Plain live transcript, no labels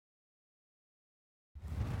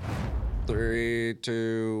3,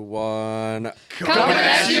 2, 1. Coming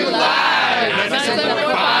at you live!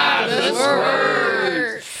 97.5 The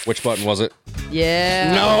Word! Which button was it?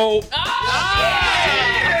 Yeah. No!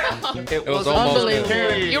 It was almost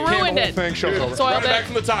unbelievable. You ruined it. Soiled Run it back it.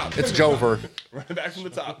 from the top. It's Jover. Run it back from the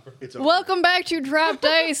top. Welcome back to Drop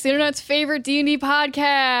Dice, the internet's favorite D&D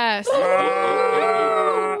podcast.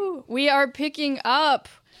 We are picking up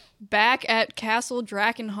back at Castle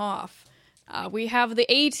Drakenhof. We have the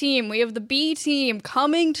A team, we have the B team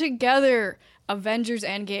coming together, Avengers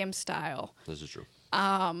Endgame style. This is true.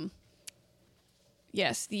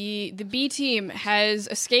 Yes, the B team has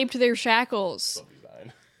escaped their shackles.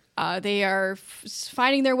 They are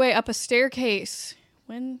finding their way up a staircase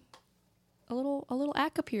when a little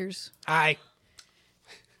ack appears. Hi.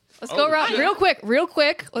 Let's go around real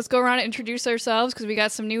quick. Let's go around and introduce ourselves because we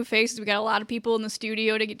got some new faces. We got a lot of people in the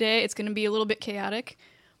studio today. It's going to be a little bit chaotic.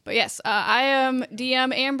 But yes, I am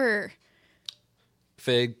DM Amber.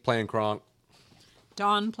 Fig playing Kronk.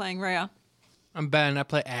 Dawn playing Rhea. I'm Ben. I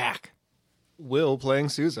play Ack. Will playing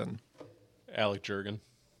Susan. Alec Jurgen.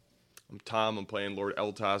 I'm Tom. I'm playing Lord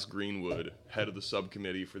Eltas Greenwood, head of the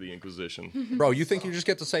subcommittee for the Inquisition. Bro, you think you just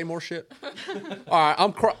get to say more shit? All right,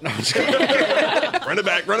 I'm Kronk. No, I'm just kidding. Run it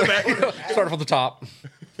back. Run it back. Start from the top.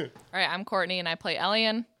 All right, I'm Courtney, and I play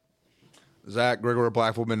Elian. Zach Gregor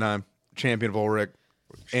Blackfoot-Midnheim, champion of Ulrich,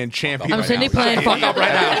 and champion. I'm Cindy playing Fuck up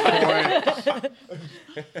right now.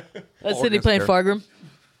 That's Cindy playing Fargrim.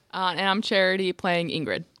 And I'm Charity playing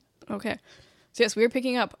Ingrid. Okay. So yes, we're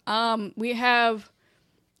picking up. We have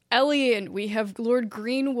Elian, we have Lord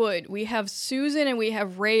Greenwood, we have Susan, and we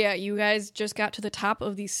have Rhea. You guys just got to the top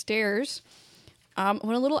of these stairs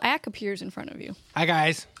when a little ack appears in front of you. Hi,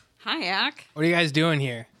 guys. Hi, Ack. What are you guys doing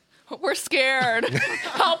here? We're scared.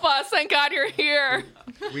 Help us. Thank God you're here.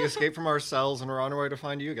 We escaped from our cells and we're on our way to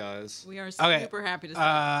find you guys. We are Okay. super happy to see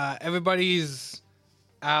you. Everybody's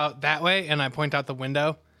out that way, and I point out the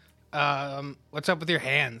window. What's up with your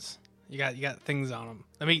hands? You got things on them.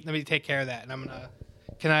 Let me take care of that, and I'm gonna.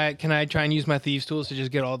 Can I try and use my thieves' tools to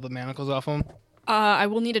just get all the manacles off them? I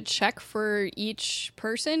will need a check for each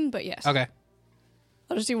person, but yes. Okay.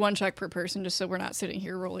 I'll just do one check per person just so we're not sitting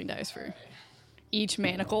here rolling dice for each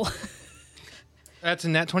manacle. That's a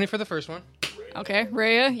nat 20 for the first one. Okay,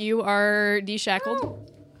 Rhea, you are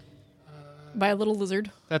deshackled by a little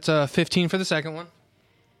lizard. That's a 15 for the second one.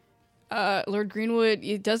 Lord Greenwood,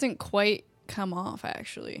 it doesn't quite come off,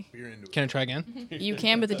 actually. Can I try again? You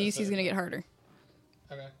can, but the DC is going to get harder.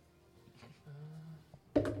 Okay.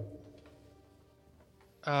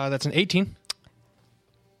 That's an 18.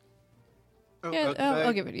 Yeah,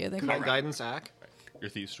 I'll give it to you. Thank Can I you. guidance Ack? Your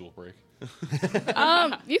thieves tool break.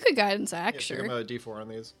 You could guidance act, Give sure. him a D4 on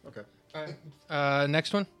these. Okay.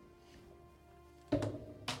 Next one.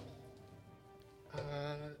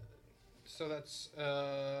 So that's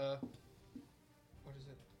what is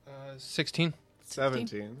it? 16,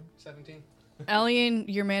 17. 17. Elian,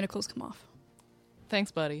 your manacles come off.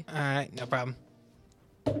 Thanks, buddy. All right, no problem.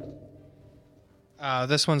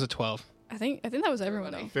 This one's a 12. I think that was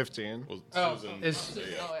everyone though. 15. Well, Susan. Is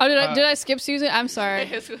Oh, did I skip Susan? I'm sorry.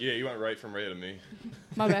 Yeah, you went right from Rhea to me.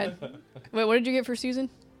 My bad. Wait, what did you get for Susan?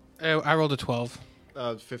 I rolled a 12.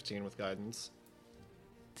 15 with guidance.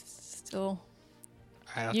 Still, All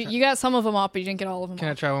right, I'll try. you got some of them off, but you didn't get all of them Can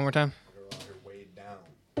I off. try one more time?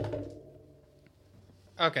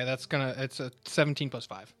 Okay, it's a 17 plus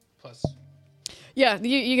 5 plus. Yeah,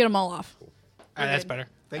 you get them all off. All right, that's better.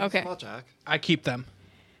 Thank Okay. you so much, Ack. I keep them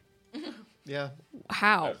Yeah.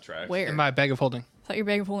 How? have tracks. Where? in my bag of holding. I thought your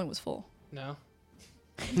bag of holding was full. No.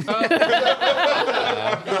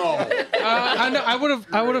 I know.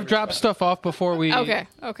 I would have dropped stuff off before we. Okay.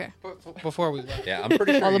 Before we left. Yeah, I'm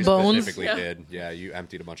pretty sure All the you bones? specifically did. Yeah, you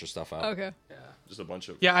emptied a bunch of stuff out. Okay. Just a bunch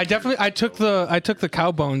of. Yeah, I took the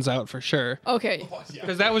cow bones out for sure Okay.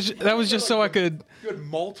 because that was just so I could. You had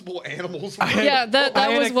multiple animals. Yeah, that I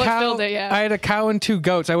had was a what cow- filled it. Yeah. I had a cow and 2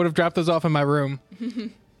 goats. I would have dropped those off in my room.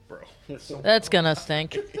 Bro. That's gonna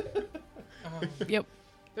stink. Yep.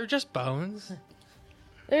 They're just bones.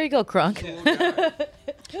 There you go, Kronk.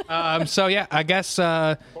 So yeah, I guess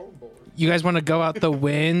you guys want to go out the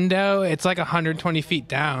window. It's like 120 feet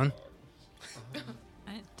down.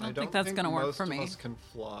 I don't think that's gonna work most for of me. us can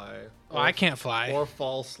fly. Oh, I can't fly. Or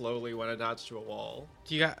fall slowly when attached to a wall.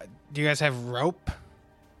 Do you guys have rope?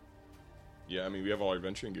 Yeah, I mean, we have all our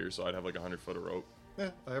adventuring gear, so I'd have like 100 foot of rope. Yeah,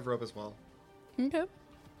 I have rope as well. Okay. All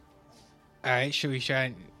right, should we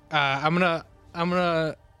try? I'm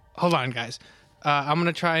gonna hold on, guys. I'm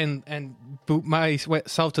gonna try and boot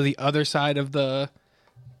myself to the other side of the.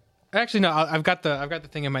 Actually, no. I've got the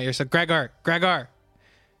thing in my ear. So Gregor.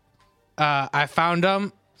 I found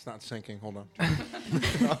them. It's not syncing. Hold on.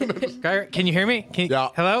 Skylar, can you hear me? Yeah.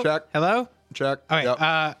 Hello. Check. Hello. Check. Okay. Yep.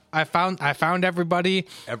 I found everybody.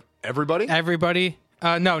 Everybody? Everybody.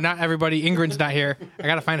 No, not everybody. Ingrid's not here. I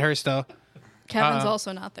gotta find her still. Kevin's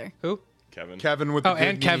also not there. Who? Kevin with the Oh, big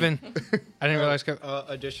and knee. Kevin. I didn't realize.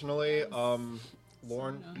 Additionally,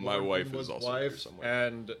 Lauren, My wife Greenwood's is also here wife, somewhere.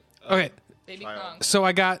 and Okay. Baby Child. Kong. So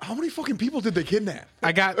I got How many fucking people did they kidnap?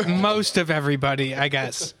 most of everybody, I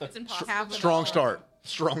guess. It's impossible. Strong start.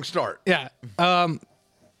 Strong start. Yeah.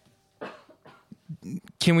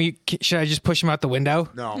 Should I just push him out the window?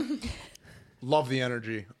 No. Love the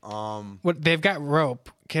energy. What they've got rope.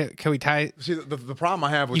 Can we tie? See, the problem I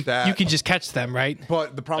have with that. You can just catch them, right?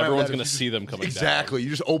 But the problem Everyone's I have gonna is see them coming exactly. You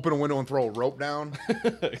just open a window and throw a rope down.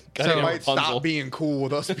 down. They might stop being cool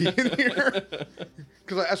with us being here.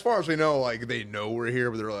 Because as far as we know, like they know we're here,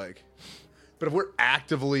 but they're like. But if we're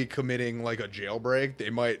actively committing like a jailbreak,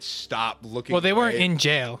 they might stop looking. Well, they weren't away. in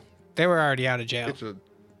jail. They were already out of jail. It's a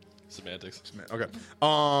Semantics. okay.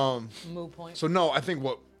 Moot point. So no, I think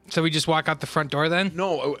what. So we just walk out the front door then?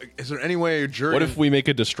 No, is there any way Jurgen? What if we make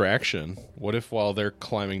a distraction? What if while they're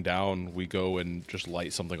climbing down, we go and just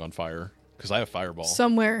light something on fire? Because I have fireball.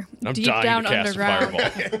 Somewhere I'm deep dying down to cast underground, a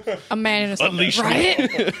fireball. a man in a Unleash me.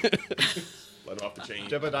 riot. Let off the chain.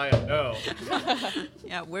 Jebediah, no.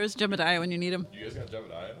 Yeah, where's Jebediah when you need him? You guys got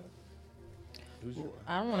Jebediah?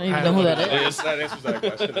 I don't even know who that is. That answers that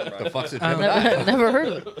question. The fuck's it? Never heard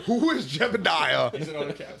of it. Who is Jebediah? He's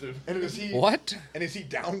another captive. And is he What? And is he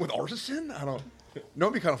down with artisan? I don't. No,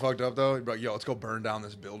 it'd be kind of fucked up though. He'd be like, "Yo, let's go burn down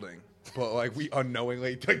this building." But like we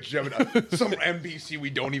unknowingly, like Jebediah, some NPC we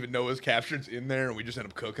don't even know is captured's in there, and we just end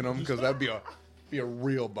up cooking them because that'd be a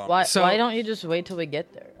real bummer. Why So- why don't you just wait till we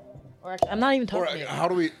get there? Or actually, I'm not even Or talking to you. how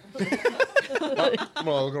do we? I'm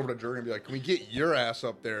gonna look over to Jurgen and be like, "Can we get your ass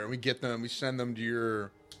up there? And we get them. We send them to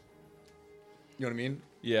your. You know what I mean?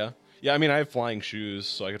 Yeah. Yeah, I mean, I have flying shoes,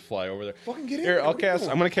 so I could fly over there. Fucking get in Here, there. I'll What are you cast.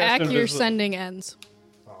 doing? I'm going to cast Back your invisi- sending ends.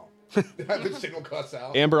 The signal cuts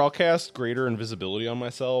out. Amber, I'll cast greater invisibility on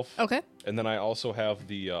myself. Okay. And then I also have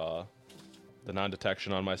the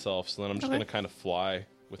non-detection on myself, so then I'm just Okay. going to kind of fly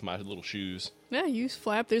with my little shoes. Yeah, use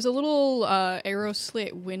flap. There's a little arrow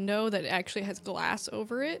slit window that actually has glass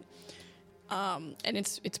over it, and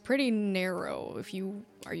it's pretty narrow.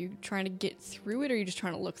 Are you trying to get through it, or are you just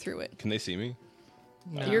trying to look through it? Can they see me?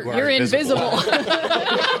 You're invisible.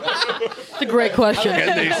 It's a great question.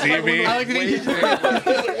 They see me.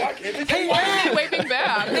 Waving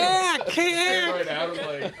back.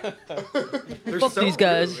 Fuck these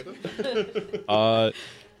guys.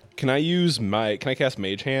 Can I cast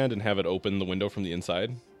Mage Hand and have it open the window from the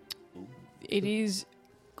inside? It is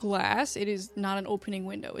glass. It is not an opening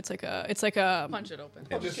window. It's like a Punch it open.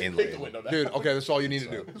 Just take the window down. Dude, okay, that's all you need to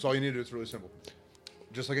do. That's all you need to do. It's really simple.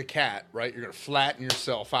 Just like a cat, right? You're gonna flatten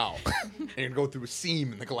yourself out, and you're gonna go through a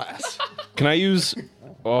seam in the glass. Can I use...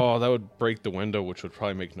 Oh, that would break the window, which would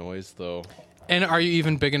probably make noise, though. And are you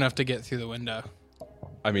even big enough to get through the window?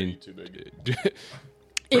 I mean... Too big. it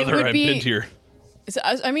Brother, would I'm be. pinned here.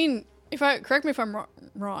 I mean, correct me if I'm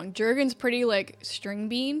wrong. Jurgen's pretty like string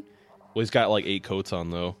bean. Well, he's got like 8 coats on,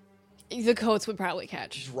 though. The coats would probably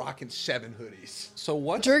catch. He's rocking 7 hoodies. So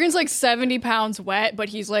what? Jurgen's like 70 pounds wet, but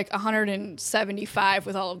he's like 175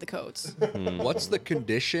 with all of the coats. What's the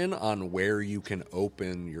condition on where you can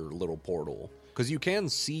open your little portal? Because you can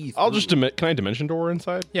see. I'll just... Can I dimension door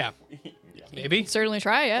inside? Yeah. Maybe. Certainly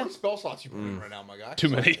try, yeah. What are spell slots you put in right now, my guy? Too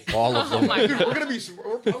many. all of them. Dude, we're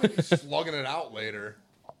probably be slugging it out later.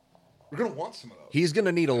 We're gonna want some of those. He's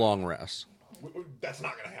gonna need a long rest. That's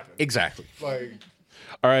not gonna happen. Exactly. Like,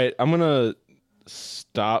 All right, I'm going to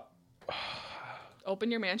stop.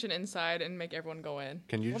 Open your mansion inside and make everyone go in.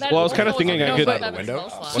 Can you? Well, I was kind of thinking I could... but- the window?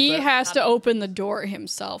 He has to open the door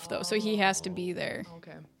himself, though, so he has to be there.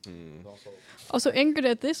 Okay. Also, Ingrid,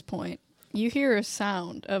 at this point, you hear a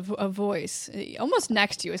sound of a voice almost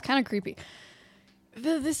next to you. It's kind of creepy.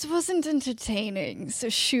 This wasn't entertaining, so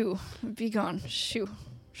shoo. Be gone. Shoo.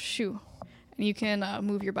 Shoo. And you can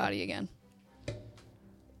move your body again.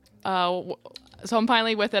 So I'm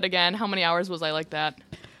finally with it again. How many hours was I like that?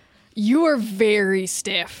 You are very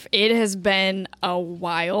stiff. It has been a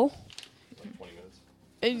while. 20 minutes.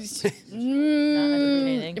 It's, Not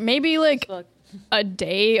entertaining. maybe like Fuck. a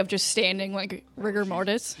day of just standing like rigor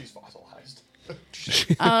mortis. She's fossilized.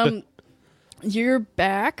 You're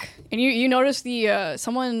back, and you notice the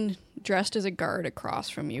someone dressed as a guard across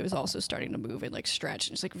from you is also starting to move and like stretch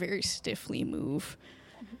and just like very stiffly move.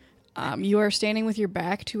 You are standing with your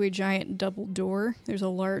back to a giant double door. There's a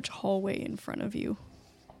large hallway in front of you.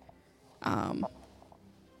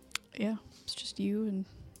 Yeah, it's just you and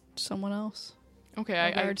someone else. Okay, No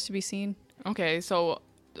I guards to be seen. okay. So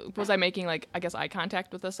was I making like I guess eye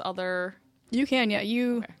contact with this other? You can, yeah.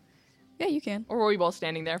 Okay. Yeah, you can. Or were we both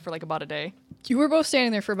standing there for like about a day? You were both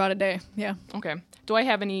standing there for about a day. Yeah. Okay. Do I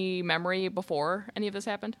have any memory before any of this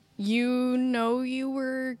happened? You know you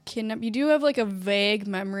were kidnapped. You do have like a vague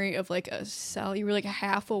memory of like a cell. You were like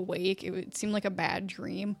half awake. It seemed like a bad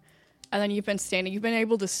dream. And then you've been standing. You've been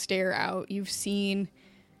able to stare out. You've seen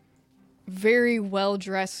very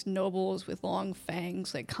well-dressed nobles with long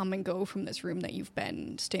fangs like come and go from this room that you've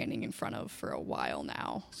been standing in front of for a while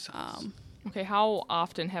now. Okay, how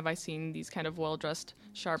often have I seen these kind of well-dressed,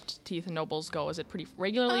 sharp-teeth nobles go? Is it pretty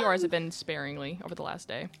regularly, or has it been sparingly over the last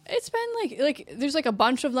day? It's been like there's like a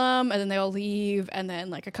bunch of them, and then they all leave, and then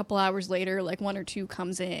like a couple hours later, like one or two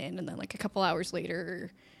comes in, and then like a couple hours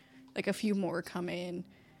later, like a few more come in.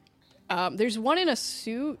 There's one in a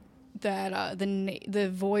suit that the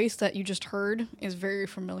voice that you just heard is very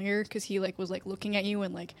familiar because he like was like looking at you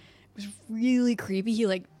and like it was really creepy. He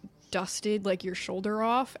like dusted like your shoulder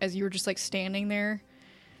off as you were just like standing there.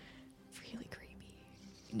 Really creepy.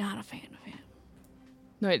 Not a fan of him.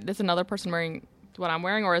 No, wait, that's another person wearing what I'm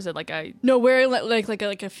wearing, or is it like a? No, wearing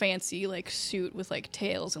like a fancy like suit with like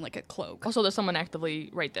tails and like a cloak. Oh, so there's someone actively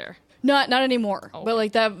right there. Not anymore. Oh, okay. But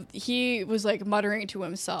like that, he was like muttering to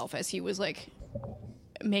himself as he was like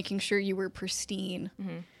making sure you were pristine.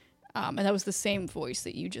 Mm-hmm. And that was the same voice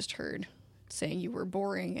that you just heard saying you were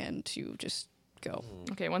boring and to just go.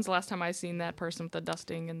 Okay, when's the last time I seen that person with the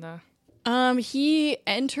dusting and the? He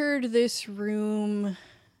entered this room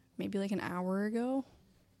maybe like an hour ago.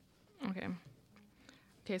 Okay,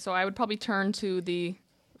 so I would probably turn to the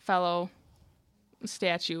fellow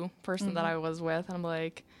statue person that I was with, and I'm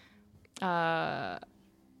like,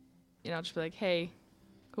 just be like, hey,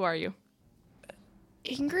 who are you?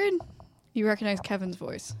 Ingrid? You recognize Kevin's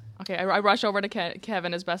voice. Okay, I rush over to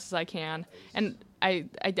Kevin as best as I can, and I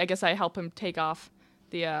guess I help him take off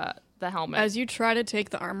the helmet. As you try to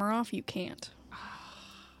take the armor off, you can't.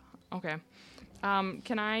 Okay.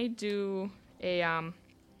 Can I do a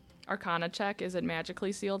Arcana check? Is it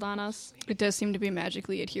magically sealed on us? It does seem to be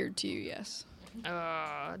magically adhered to you, yes.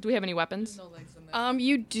 Do we have any weapons?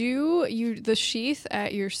 You do. The sheath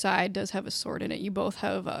at your side does have a sword in it. You both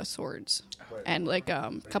have swords and like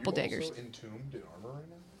a couple daggers. Also entombed in armor right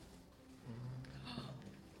now?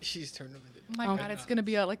 She's turned him into. Oh my god, it's gonna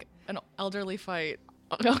be like an elderly fight.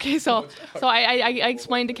 Okay, so I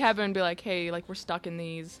explained to Kevin and be like, hey, like we're stuck in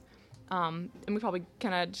these, and we probably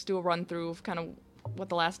kind of just do a run through of kind of what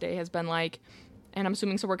the last day has been like, and I'm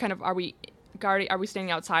assuming so we're kind of are we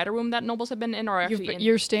standing outside a room that nobles have been in, or actually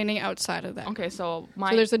You're standing outside of that. Okay, so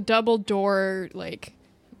so there's a double door like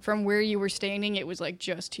from where you were standing. It was like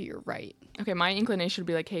just to your right. Okay, my inclination would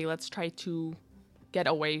be like, hey, let's try to get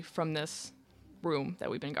away from this room that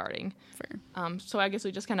we've been guarding. Fair. So I guess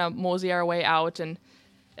we just kind of mosey our way out, and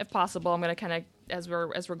if possible, I'm gonna kind of as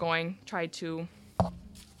we're going try to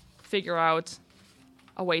figure out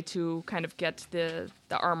a way to kind of get the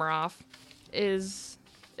armor off. Is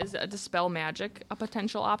a dispel magic a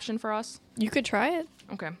potential option for us? You could try it.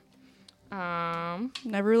 Okay.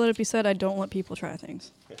 Never let it be said I don't let people try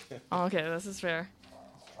things. Okay, this is fair.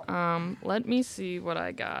 Let me see what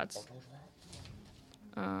I got.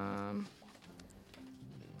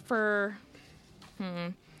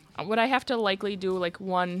 Would I have to likely do like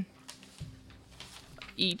one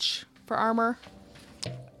each for armor?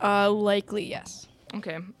 Likely yes.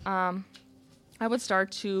 Okay. I would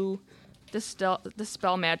start to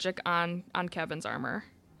dispel magic on Kevin's armor.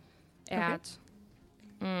 At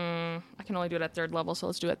I can only do it at 3rd level, so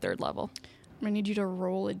let's do it at 3rd level. I'm gonna need you to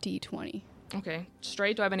roll a d20. Okay.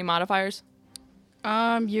 Straight. Do I have any modifiers?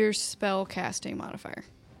 Your spell casting modifier.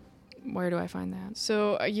 Where do I find that?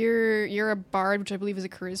 So you're a bard, which I believe is a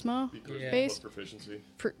charisma base. Plus proficiency.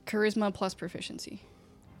 Charisma plus proficiency.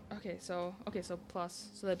 Okay, so plus,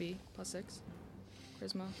 so that'd be +6.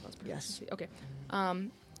 Charisma plus proficiency. Yes. Okay.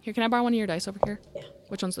 Here, can I borrow one of your dice over here? Yeah.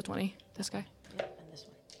 Which one's the 20? This guy? Yeah, and this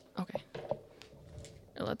one. Okay.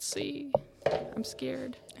 Let's see. I'm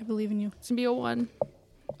scared. I believe in you. It's gonna be a 1.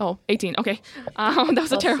 Oh, 18. Okay. That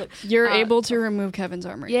was a terrible. You're able to remove Kevin's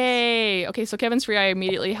armor. Yay! Okay, so Kevin's free. I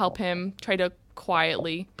immediately help him try to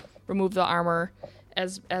quietly remove the armor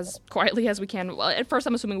as quietly as we can. Well, at first,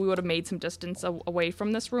 I'm assuming we would have made some distance away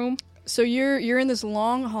from this room. So you're in this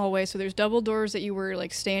long hallway. So there's double doors that you were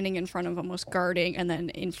like standing in front of, almost guarding, and then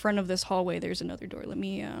in front of this hallway, there's another door. Let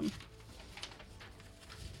me.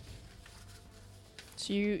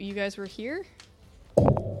 So you guys were here.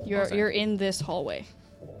 You're in this hallway.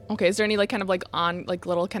 Okay, is there any like kind of like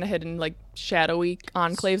little kind of hidden like shadowy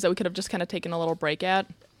enclaves that we could have just kind of taken a little break at?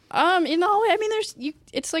 In the hallway, I mean,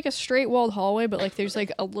 it's like a straight walled hallway, but like there's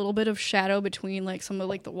like a little bit of shadow between like some of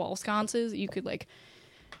like the wall sconces. You could like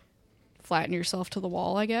flatten yourself to the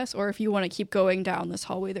wall, I guess. Or if you want to keep going down this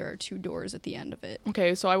hallway, there are 2 doors at the end of it.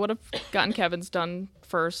 Okay, so I would have gotten Kevin's done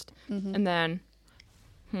first, and then,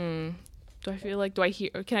 do I feel like,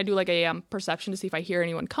 can I do like a perception to see if I hear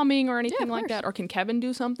anyone coming or anything like that? Or can Kevin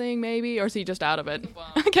do something maybe? Or is he just out of it?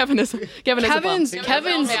 Kevin's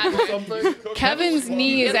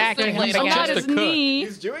knee is acting up Oh, not again. his knee.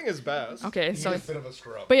 He's doing his best. Okay, so He's a bit of a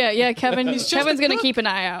scrub. But yeah, Kevin's gonna keep an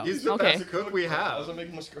eye out. He's the Okay. best cook we have. Doesn't make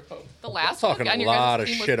him a scrub. the last Talking one a on your guys' lot of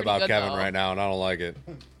team was shit pretty about good, Kevin though. right now, and I don't like it.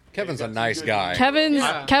 Kevin's a nice guy.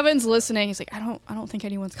 Kevin's listening. He's like, I don't think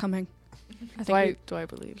anyone's coming. Do I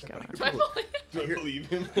believe Kevin? Do I believe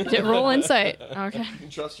him? Roll insight. Okay. You can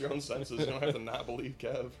trust your own senses. You don't have to not believe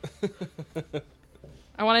Kev.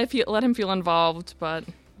 I want to let him feel involved, but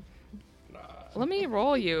let me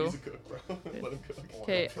roll you. He's a cook, bro. Let him cook.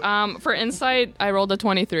 Okay. For insight, I rolled a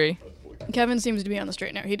 23. Kevin seems to be on the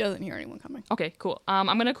straight now. He doesn't hear anyone coming. Okay, cool. I'm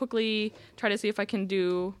gonna quickly try to see if I can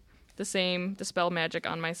do the dispel magic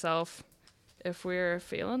on myself. If we're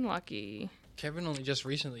feeling lucky. Kevin only just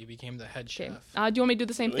recently became the head Okay. chef. Do you want me to do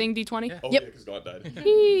the same thing, D20? Yeah. Oh, Yep. yeah, because God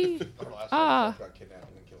died. Ah. Got kidnapped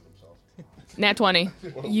and then killed himself. Nat 20.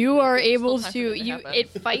 You are able time for to that to happen. it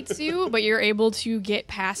fights you, but you're able to get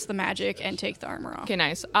past the magic and take the armor off. Okay,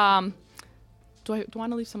 nice. Do I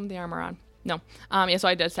want to leave some of the armor on? No. Yeah, so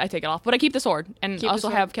I take it off, but I keep the sword and Keep also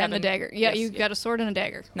the sword have Kevin and the dagger. Yeah, Yes, you got a sword and a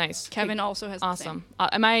dagger. Nice. Kevin also has the same.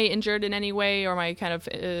 Awesome. Am I injured in any way, or am I kind of?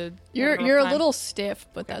 You're having a a rough time? little stiff,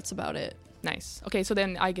 but that's about it. Nice. Okay, so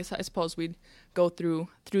then I suppose we'd go through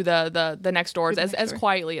the next doors Through the next as door.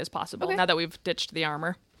 quietly as possible. Okay. Now that we've ditched the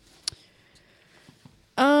armor.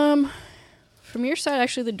 From your side,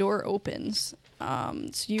 actually, the door opens.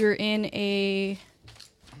 So you're in a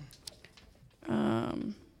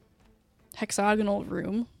hexagonal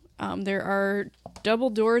room. There are double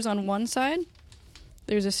doors on one side.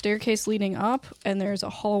 There's a staircase leading up, and there's a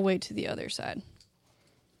hallway to the other side.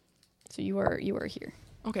 So you are here.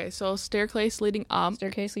 Okay, so staircase leading up,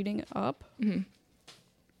 Staircase leading up.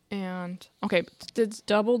 and okay, It's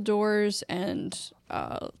double doors and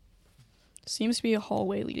seems to be a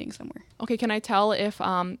hallway leading somewhere. okay. Can I tell if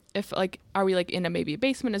like are we like in maybe a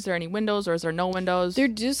basement? Is there any windows or is there no windows? There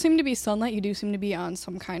does seem to be sunlight. You do seem to be on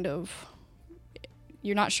some kind of.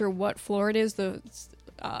 You're not sure what floor it is. The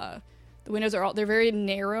windows they're very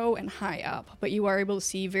narrow and high up, but you are able to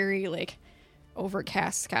see very like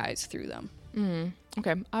overcast skies through them.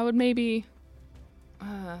 Okay, I would maybe.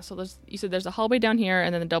 So you said there's a hallway down here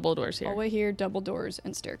and then the double doors here. Hallway here, double doors,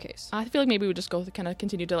 and staircase. I feel like maybe we just go kind of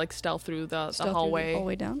continue to like stealth through the Stealth through hallway. all the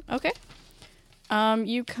way down. Okay.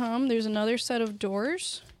 You come. There's another set of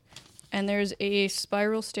doors, and there's a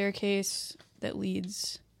spiral staircase that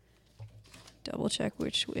leads. Double check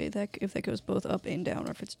which way if that goes both up and down,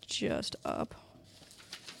 or if it's just up.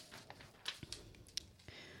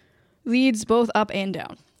 Leads both up and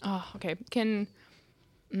down. Oh, okay. Can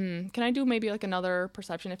I do maybe like another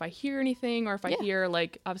perception if I hear anything, or if I hear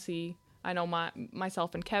like obviously I know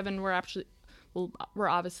myself and Kevin were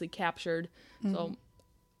obviously captured, so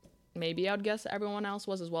maybe I would guess everyone else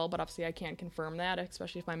was as well, but obviously I can't confirm that,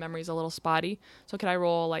 especially if my memory's a little spotty. So could I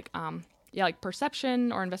roll like like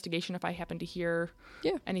perception or investigation if I happen to hear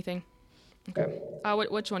anything? Okay.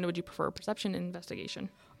 Which one would you prefer, perception, investigation?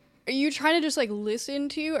 Are you trying to just like listen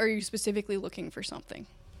to, or are you specifically looking for something?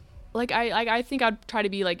 Like I think I'd try to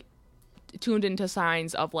be like tuned into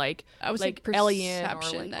signs of like I would like say alien or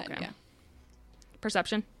perception like then, yeah.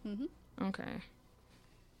 Perception. Okay.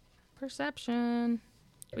 Perception.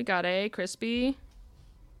 We got a crispy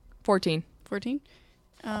 14. 14.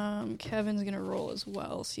 Kevin's gonna roll as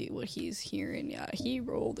well, see what he's hearing. Yeah, he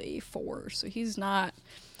rolled a 4, so he's not.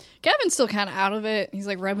 Kevin's still kind of out of it. He's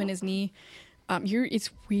like rubbing his knee. It's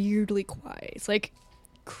weirdly quiet. It's like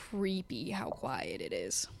creepy how quiet it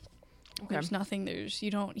is. Okay. There's nothing.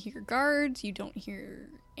 You don't hear guards. You don't hear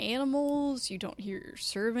animals. You don't hear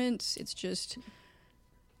servants. It's just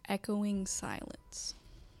echoing silence.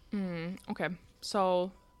 Okay.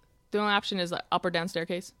 So the only option is the up or down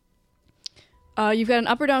staircase. You've got an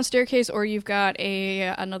up or down staircase, or you've got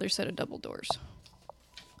another set of double doors.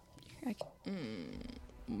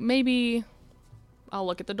 Maybe I'll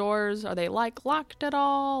look at the doors. Are they like locked at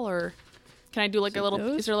all, or can I do like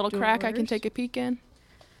is there a little crack I can doors? take a peek in?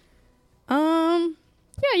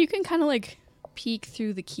 Yeah, you can kind of like peek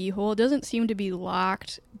through the keyhole. It doesn't seem to be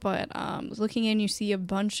locked, but looking in, you see a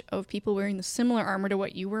bunch of people wearing the similar armor to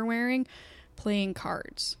what you were wearing, playing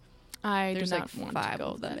cards. There's do like not want 5 to go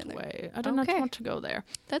of them in that there. way. I do not Okay. want to go there.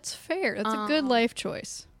 That's fair. That's a good life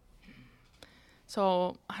choice.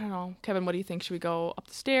 So, I don't know. Kevin, what do you think? Should we go up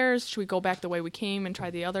the stairs? Should we go back the way we came and try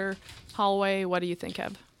the other hallway? What do you think,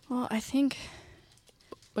 Kev? Well, I think...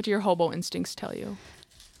 What do your hobo instincts tell you?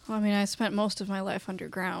 Well, I mean, I spent most of my life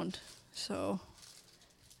underground, so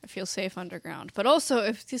I feel safe underground. But also,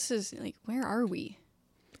 if this is, like, where are we?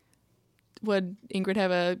 Would Ingrid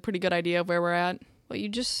have a pretty good idea of where we're at? Well, you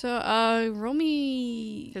just roll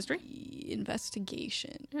me... History?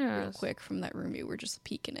 Investigation. Real Yes. quick from that room you were just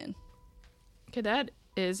peeking in. Okay, that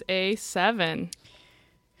is a 7.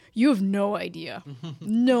 You have no idea.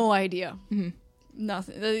 No idea.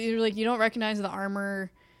 Nothing. You're like, you don't recognize the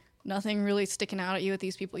armor. Nothing really sticking out at you with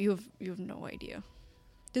these people. You have no idea.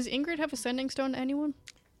 Does Ingrid have a sending stone to anyone?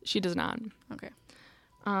 She does not. Okay.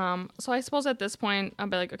 So I suppose at this point, I'll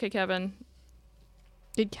be like, okay, Kevin.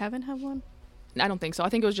 Did Kevin have one? I don't think so. I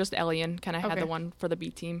think it was just Elian kind of had Okay. the one for the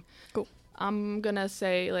B team. Cool. I'm going to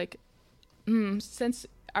say, like, since...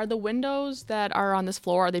 Are the windows that are on this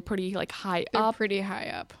floor, are they pretty, like, high They're up? pretty high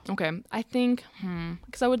up. Okay. I think,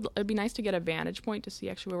 because it'd be nice to get a vantage point to see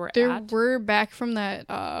actually where we're There at. were, back from that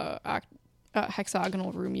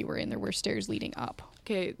hexagonal room you were in, there were stairs leading up.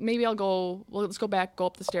 Okay, maybe let's go back, go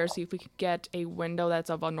up the stairs, see if we could get a window that's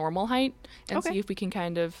of a normal height, and Okay. see if we can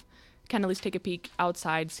kind of at least take a peek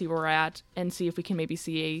outside, see where we're at, and see if we can maybe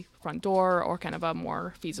see a front door or kind of a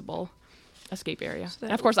more feasible escape area. So that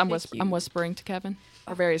And of course, will I'm take I'm you- whispering to Kevin.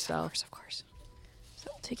 Or various styles. Of course. So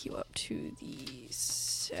that will take you up to the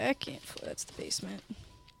second floor. That's the basement.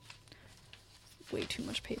 Way too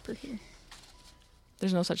much paper here.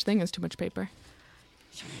 There's no such thing as too much paper.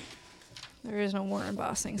 There is no more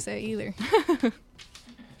embossing say either. Third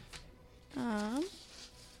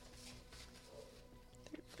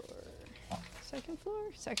floor.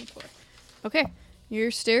 Second floor. Okay. Your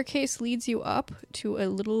staircase leads you up to a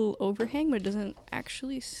little overhang, but it doesn't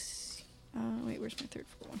actually... wait, where's my third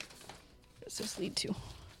floor one? Where does this lead to?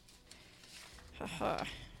 Haha.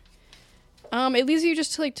 It leads you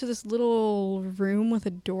just to this little room with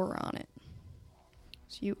a door on it.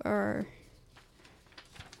 So you are...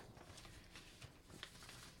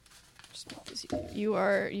 Just make this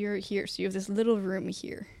easier. You're here. So you have this little room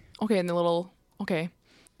here. Okay, and the little... Okay.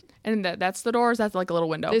 And that's the door, or is that like a little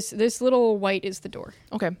window? This little white is the door.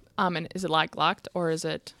 Okay. And is it like locked, or is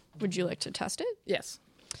it... Would you like to test it? Yes.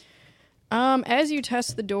 As you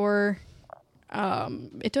test the door,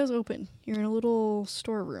 it does open. You're in a little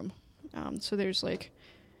storeroom. So there's like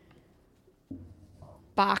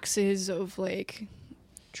boxes of like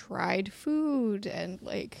dried food and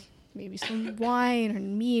like maybe some wine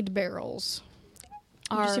and mead barrels.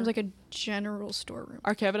 It just seems like a general storeroom.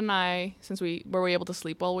 Are Kevin and I, since were we able to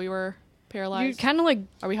sleep while we were paralyzed? You kind of like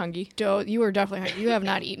Are we hungry? you are definitely hungry. You have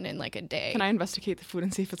not eaten in like a day. Can I investigate the food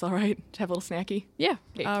and see if it's all right to have a little snacky? Yeah.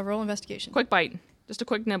 Okay. Roll investigation. Quick bite. Just a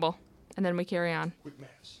quick nibble. And then we carry on.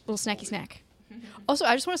 Little snacky snack. Also,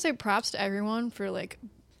 I just want to say props to everyone for like,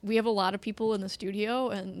 we have a lot of people in the studio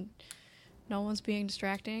and no one's being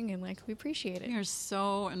distracting and like we appreciate it. You're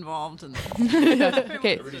so involved in this.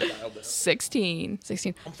 Okay. 16.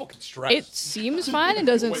 16. I'm fucking stressed. It seems fine. It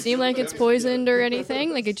doesn't seem like it's poisoned or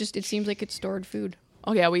anything. Like it seems like it's stored food.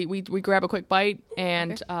 Oh yeah, we grab a quick bite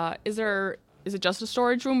and is it just a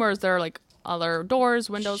storage room, or is there like other doors,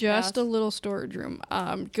 windows? Just a paths? little storage room.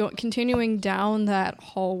 Continuing down that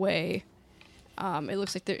hallway, it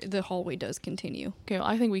looks like the hallway does continue. Okay, well,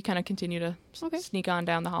 I think we kind of continue to sneak on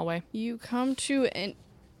down the hallway. You come to an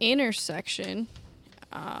intersection.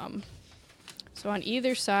 So on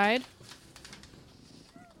either side,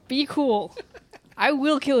 be cool. I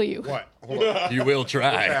will kill you. What? Hold on. You will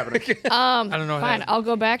try. Happening. I don't know what Fine, happened. I'll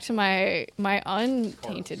go back to my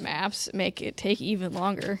untainted maps. Make it take even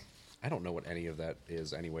longer. I don't know what any of that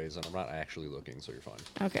is, anyways, and I'm not actually looking, so you're fine.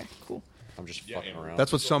 Okay, cool. I'm just fucking around.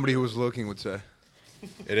 That's what somebody who was looking would say.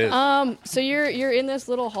 it is. So you're in this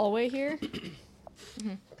little hallway here.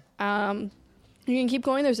 You can keep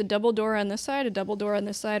going. There's a double door on this side, a double door on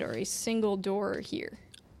this side, or a single door here.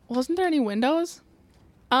 Wasn't there any windows?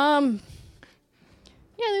 Yeah,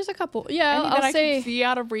 there's a couple. Yeah, Any that I'll I say. can see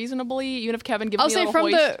out of reasonably, even if Kevin gives I'll me a say little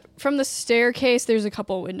hoist. from the staircase, there's a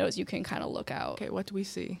couple windows you can kind of look out. Okay, what do we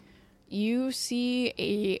see? You see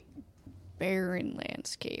a barren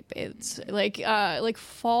landscape. It's like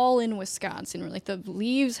fall in Wisconsin, where like the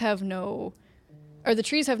leaves have no, or the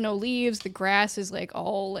trees have no leaves. The grass is like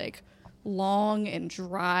all like long and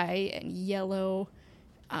dry and yellow.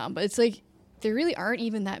 But it's like there really aren't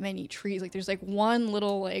even that many trees. Like there's like one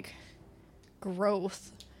little like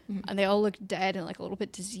growth, and they all look dead and like a little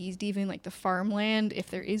bit diseased. Even like the farmland, if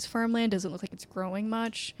there is farmland, doesn't look like it's growing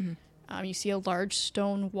much. You see a large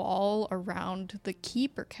stone wall around the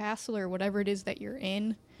keep or castle or whatever it is that you're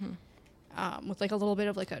in. with like a little bit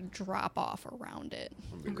of like a drop off around it.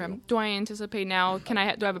 Okay. Do I anticipate now? Do I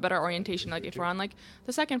have a better orientation? Like if we're on like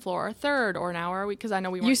the second floor or third, or now are we? Because I know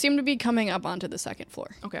we. You seem to be coming up onto the second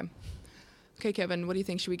floor. Okay. Okay, Kevin. What do you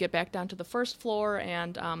think? Should we get back down to the first floor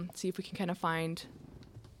and see if we can kind of find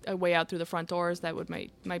a way out through the front doors? That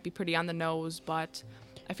might be pretty on the nose, but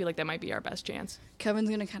I feel like that might be our best chance. Kevin's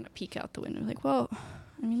gonna kind of peek out the window, like, well,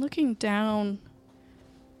 I mean, looking down.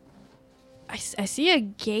 I see a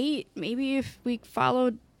gate. Maybe if we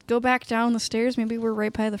go back down the stairs, maybe we're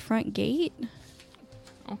right by the front gate.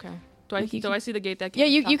 Okay. Do I see the gate that? Yeah,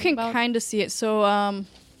 you can kind of see it. So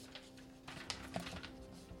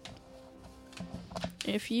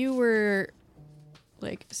if you were,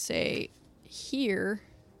 like, say, here,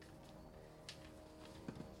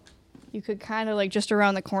 you could kind of like just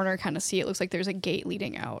around the corner, kind of see it looks like there's a gate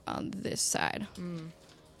leading out on this side.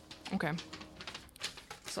 Okay.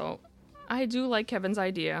 So. I do like Kevin's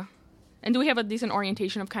idea. And do we have a decent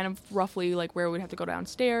orientation of kind of roughly like where we'd have to go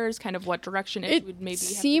downstairs, kind of what direction it would maybe have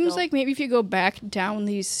to go? Seems like maybe if you go back down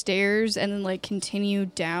these stairs and then like continue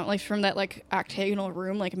down, like from that like octagonal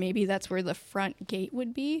room, like maybe that's where the front gate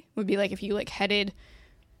would be. Would be like if you like headed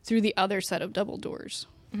through the other set of double doors.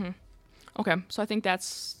 Mm-hmm. Okay, so I think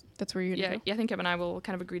that's where you're gonna go? Yeah, I think Kevin and I will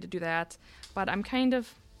kind of agree to do that. But I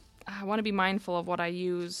want to be mindful of what I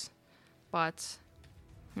use, but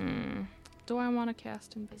do I want to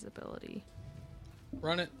cast invisibility?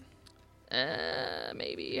 Run it.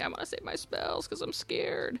 Maybe I want to save my spells because I'm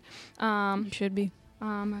scared. You should be.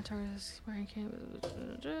 My target is wearing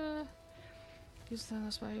use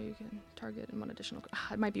that's why you can target in one additional.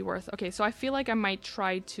 It might be worth. Okay, so I feel like I might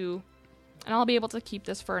try to, and I'll be able to keep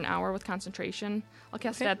this for an hour with concentration. I'll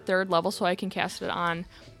cast it at 3rd level so I can cast it on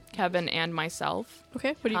Kevin and myself.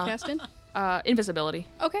 Okay, what are you casting? Invisibility.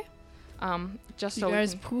 Okay. Just you so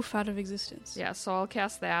guys poof out of existence. Yeah, so I'll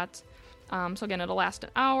cast that. So again, it'll last an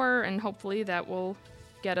hour, and hopefully that will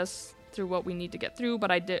get us through what we need to get through.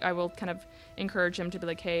 But I will kind of encourage him to be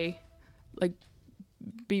like, hey, like,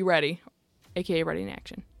 be ready, aka ready in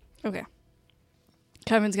action. Okay.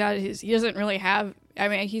 Kevin's got he doesn't really have, I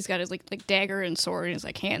mean, he's got his like dagger and sword, and his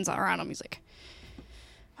like hands are on him. He's like,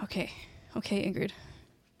 okay, Ingrid,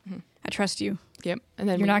 I trust you. Yep. And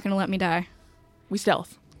then you're not gonna let me die. We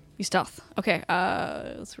stealth. You stealth. Okay.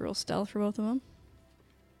 Let's roll stealth for both of them.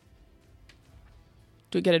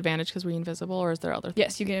 Do we get advantage because we're invisible, or is there other?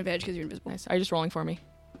 Yes, you get advantage because you're invisible. Nice. Are you just rolling for me?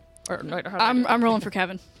 Or no, I'm rolling for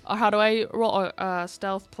Kevin. How do I roll?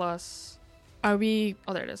 Stealth plus. I'll be.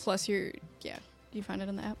 Oh, there it is. Plus your. Yeah. You find it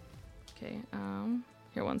in the app. Okay.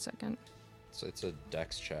 Here, 1 second. So it's a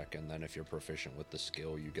dex check, and then if you're proficient with the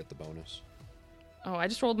skill, you get the bonus. Oh, I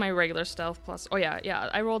just rolled my regular stealth plus. Oh yeah.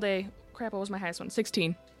 I rolled a. Crap! What was my highest one?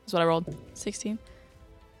 16 is what I rolled. 16.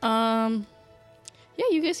 Yeah,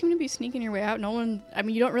 you guys seem to be sneaking your way out. No one. I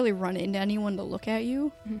mean, you don't really run into anyone to look at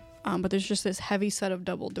you. But there's just this heavy set of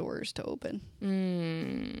double doors to open.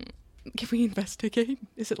 Can we investigate?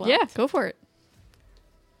 Is it locked? Yeah, go for it.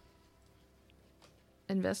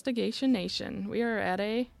 Investigation Nation. We are at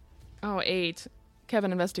 8.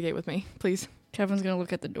 Kevin, investigate with me, please. Kevin's gonna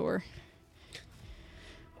look at the door.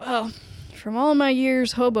 Well, from all my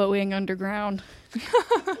years hoboing underground,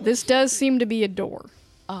 this does seem to be a door.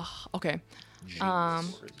 Oh, okay. I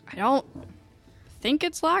don't think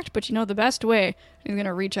it's locked, but you know the best way. He's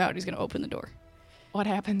gonna reach out. He's gonna open the door. What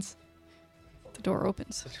happens? The door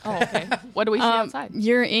opens. Oh, okay. What do we see outside?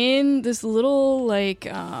 You're in this little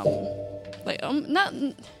not.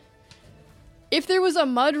 If there was a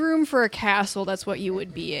mudroom for a castle, that's what you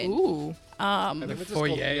would be in. Ooh. I think it's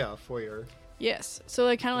Foyer. called, foyer. Yes. So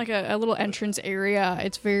like kind of like a little entrance area.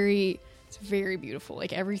 It's very beautiful.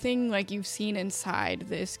 Like everything like you've seen inside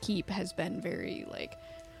this keep has been very like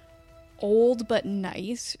old but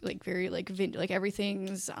nice, like very like like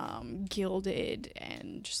everything's gilded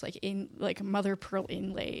and just like in like mother pearl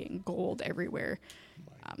inlay and gold everywhere.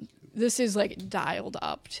 This is like dialed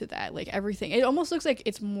up to that, like everything. It almost looks like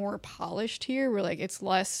it's more polished here, where like it's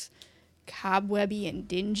less cobwebby and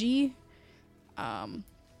dingy.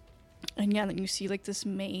 And yeah, then you see like this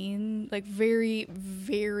main, like very,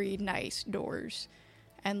 very nice doors,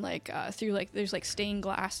 and like through like there's like stained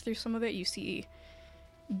glass through some of it. You see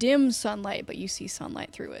dim sunlight, but you see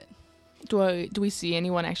sunlight through it. Do we see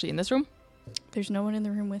anyone actually in this room? There's no one in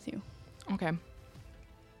the room with you. Okay.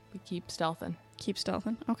 We keep stealthing. Keep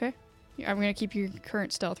stealthing. Okay. I'm gonna keep your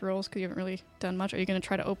current stealth rolls because you haven't really done much. Are you gonna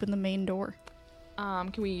try to open the main door?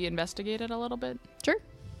 Can we investigate it a little bit? Sure.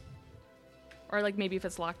 Or like maybe if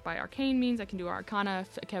it's locked by arcane means, I can do Arcana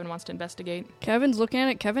if Kevin wants to investigate. Kevin's looking at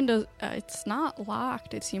it. Kevin does. It's not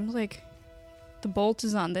locked. It seems like The bolt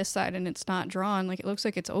is on this side and it's not drawn. Like, it looks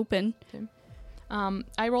like it's open. Okay.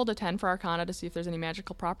 I rolled a 10 for Arcana to see if there's any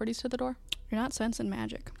magical properties to the door. You're not sensing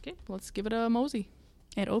magic. Okay, let's give it a mosey.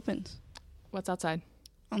 It opens. What's outside?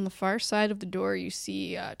 On the far side of the door, you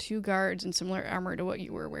see 2 guards in similar armor to what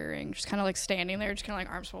you were wearing. Just kind of like standing there, just kind of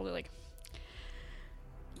like arms folded, like,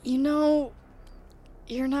 you know,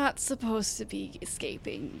 you're not supposed to be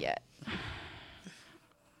escaping yet.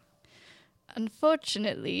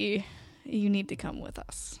 Unfortunately, you need to come with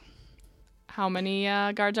us. How many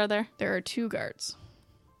guards are there? There are 2 guards.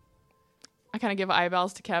 I kind of give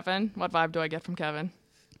eyeballs to Kevin. What vibe do I get from Kevin?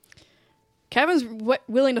 Kevin's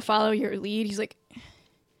willing to follow your lead. He's like,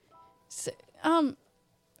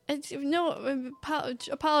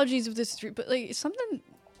 apologies if this is rude, but like something.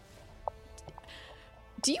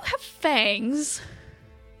 Do you have fangs?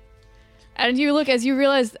 And you look as you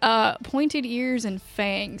realize, pointed ears and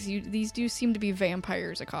fangs. These do seem to be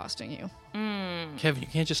vampires accosting you. Kevin, you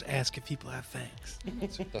can't just ask if people have fangs.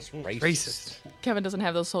 That's racist. Racist. Kevin doesn't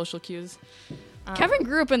have those social cues. Kevin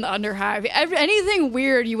grew up in the Underhive. Anything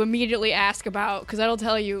weird, you immediately ask about because that'll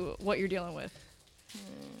tell you what you're dealing with.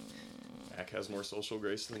 Mac has more social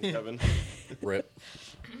grace than Kevin. Rip.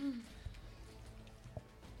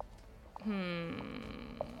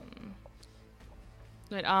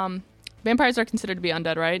 Wait, vampires are considered to be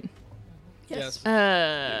undead, right? Yes.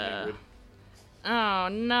 Oh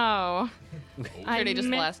no! Already just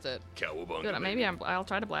blast it. Cowabunga. Good, maybe I'll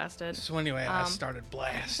try to blast it. So anyway, I started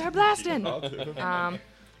blast. Start blasting. Let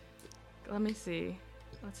me see.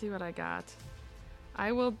 Let's see what I got.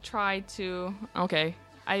 I will try to. Okay,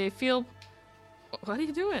 I feel. What are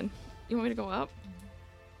you doing? You want me to go up?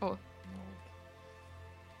 Oh,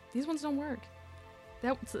 these ones don't work.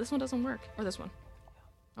 This one doesn't work, or this one.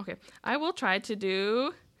 Okay, I will try to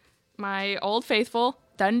do my old faithful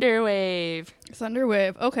Thunder Wave. Thunder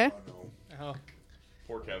Wave. Okay. Oh.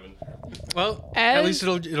 Poor Kevin. Well, at least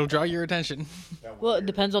it'll draw your attention. Well, it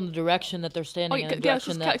depends on the direction that they're standing in. The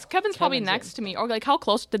direction that Kevin's probably Kevin's next to me. Or like, how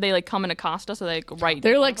close did they like come and accost us? Are they like right?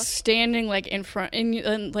 They're like standing like in front,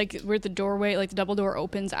 and like where the doorway, like the double door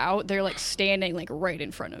opens out. They're like standing like right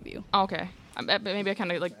in front of you. Okay, maybe I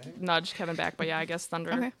kind of like nudged Kevin back, but yeah, I guess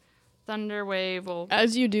Thunder Wave will.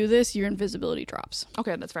 As you do this, your invisibility drops.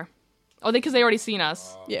 Okay, that's fair. Oh, because they already seen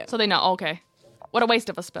us. Yeah. So they know. Okay. What a waste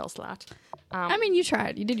of a spell slot. I mean, you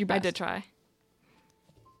tried. You did your best. I did try.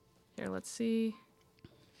 Here, let's see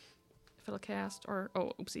if it'll cast or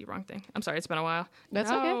oopsie, wrong thing. I'm sorry, it's been a while.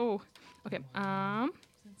 That's okay. Okay.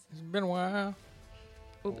 It's been a while.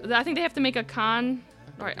 I think they have to make a con.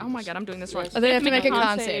 All right. Oh my god, I'm doing this wrong. They have to make a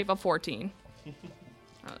con save of 14.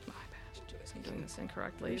 I'm doing this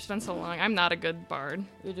incorrectly. It's been so long. I'm not a good bard.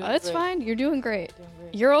 That's fine. You're doing great.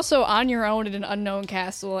 You're also on your own in an unknown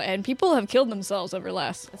castle, and people have killed themselves over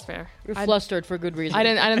less. That's fair. You're flustered for good reason. I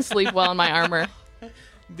didn't sleep well in my armor.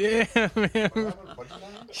 Damn, man.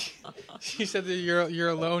 She said that you're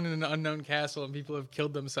alone in an unknown castle and people have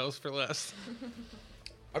killed themselves for less.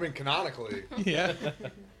 I mean, canonically. Yeah.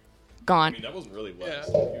 Gone. I mean, that wasn't really less.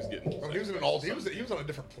 Yeah. He was getting. He was in an alt. He was on a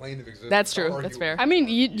different plane of existence. That's true. That's fair. I mean,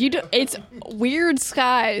 you do. It's weird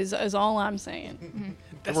skies, is all I'm saying.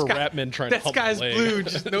 There were Ratmen trying to That hump my sky's leg. blue.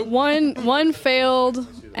 Just nope. One failed,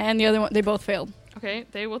 and the other one, they both failed. Okay,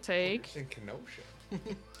 they will take In Kenosha.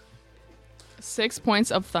 6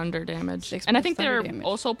 points of thunder damage. 6 And I points think thunder they're damage.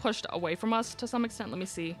 also pushed away from us to some extent. Let me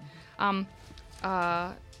see.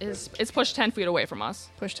 It's pushed 10 feet away from us.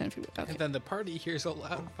 Push 10 feet. Okay. And then the party hears a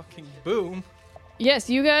loud fucking boom. Yes,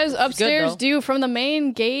 you guys upstairs though. do from the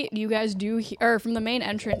main gate. You guys do, or from the main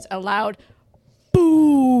entrance, a loud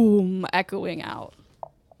boom echoing out.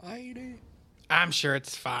 I'm sure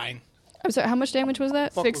it's fine. I'm sorry. How much damage was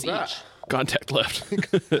that? 6 was that? each. Contact left.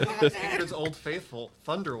 It's Old Faithful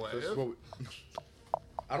Thunder Wave.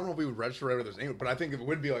 I don't know if we would register it with his name, but I think it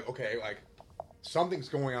would be like, okay, like something's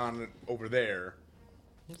going on over there.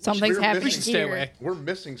 Something's We're happening We should stay here. away. We're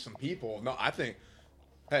missing some people. No, I think,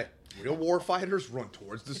 hey, real war fighters run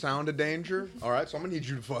towards the sound of danger. All right, so I'm gonna need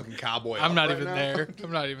you to fucking cowboy. I'm up not right even now. there.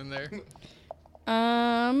 I'm not even there.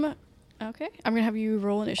 Okay. I'm gonna have you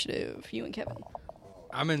roll initiative. You and Kevin.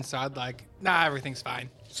 I'm inside like, nah, everything's fine.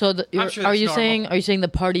 So I'm sure are that's you normal. saying the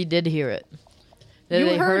party did hear it? That You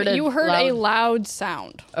they heard a loud- loud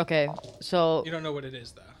sound. Okay, so You don't know what it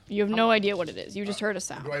is though. You have no idea what it is. You just heard a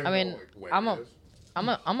sound Do I, even I mean, know, like, where I'm it a- is? I'm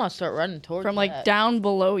gonna start running towards from like that. down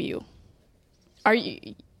below you. Are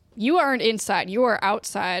you? You aren't inside. You are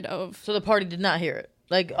outside of. So the party did not hear it.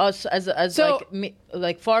 Like us as So- like me,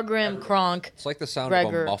 like Fargrim, Kronk. It's like the sound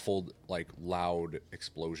Gregor. of a muffled, like loud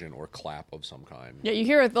explosion or clap of some kind. Yeah, you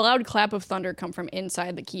hear a loud clap of thunder come from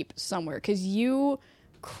inside the keep somewhere because you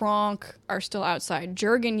Kronk are still outside.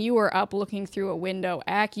 Jurgen, you are up looking through a window.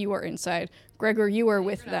 Ack, you are inside. Gregor, you are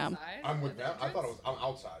with them. I'm with them. I thought I'm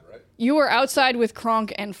outside, right? You are outside with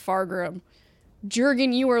Kronk and Fargrim.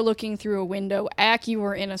 Jurgen, you are looking through a window. Ack, you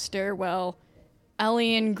are in a stairwell.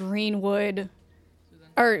 Elian, Greenwood,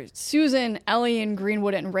 or Susan, Elian,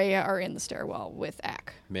 Greenwood, and Rhea are in the stairwell with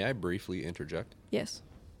Ack. May I briefly interject? Yes.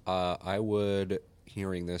 I would,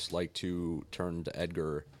 hearing this, like to turn to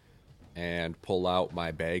Edgar and pull out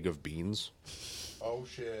my bag of beans. Oh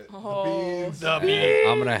shit! The And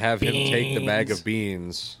I'm gonna have him take the bag of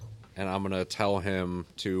beans, and I'm gonna tell him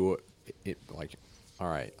to, all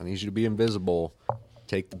right, I need you to be invisible.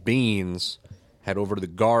 Take the beans, head over to the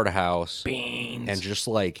guardhouse, and just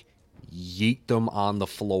like yeet them on the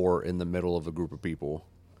floor in the middle of a group of people,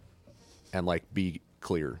 and like be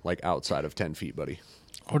clear, like outside of 10 feet, buddy.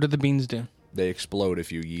 What did the beans do? They explode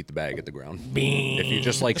if you yeet the bag at the ground. If you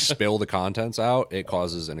just like spill the contents out, it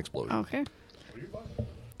causes an explosion. Okay.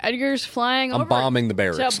 Edgar's flying I'm over bombing the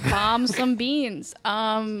barracks. to bomb some beans.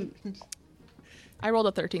 I rolled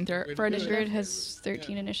a 13 for initiative. Ingrid has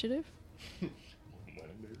 13 initiative.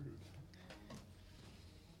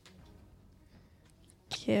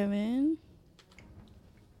 Kevin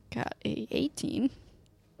got a 18.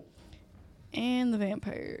 And the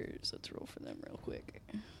vampires. Let's roll for them real quick.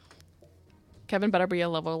 Kevin better be a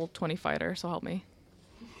level 20 fighter, so help me.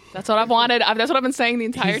 That's what I've wanted. That's what I've been saying the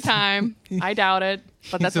entire time. I doubt it,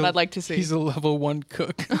 but that's what I'd like to see. He's a level 1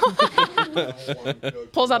 cook.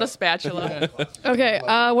 Pulls out a spatula. Okay,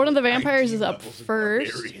 one of the vampires is up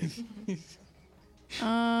first. He's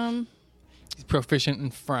proficient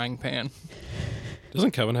in frying pan.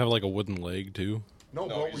 Doesn't Kevin have like a wooden leg too?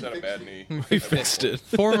 No, he's had a bad knee. We fixed it.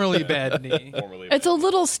 Formerly bad knee. It's a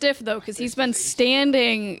little stiff, though, because he's been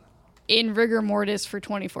standing in rigor mortis for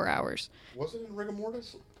 24 hours. Was it in rigor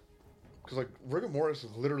mortis? Because like rigor mortis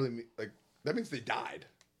is literally like that means they died.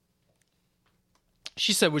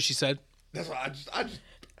 She said what she said. That's what I just.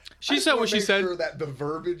 She said what she said. Sure that the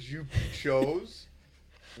verbiage you chose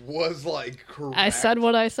was like correct. I said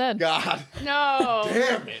what I said. God No.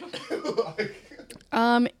 damn it!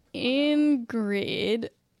 Like, Ingrid,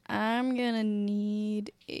 I'm gonna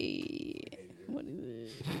need a. What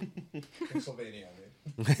is it? Pennsylvania, I mean.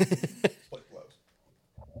 Split close.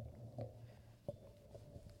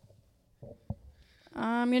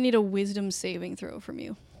 I'm gonna need a wisdom saving throw from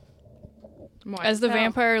you. More. As the Oh.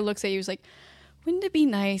 vampire looks at you, he's like, wouldn't it be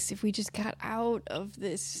nice if we just got out of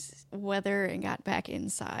this weather and got back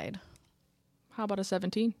inside? How about a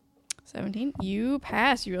 17? 17. You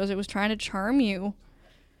pass. You realize it was trying to charm you.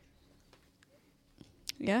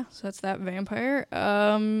 Yeah, so that's that vampire.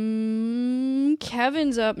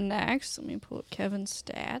 Kevin's up next. Let me pull up Kevin's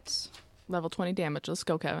stats. Level 20 damage. Let's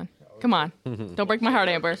go, Kevin. Come on. Don't break my heart,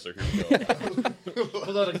 Amber. So here we go.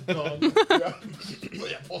 Pull out a gun.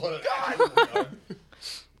 Yeah, pull it out.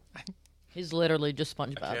 He's literally just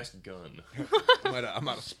SpongeBob. Cast gun. I'm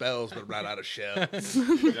out of spells, but right out of shells.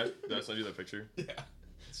 Did I send you that picture? Yeah.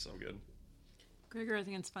 It's so good. Gregor, I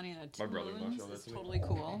think it's funny that My brother watched moons all that is to me. totally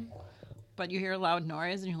cool, but you hear a loud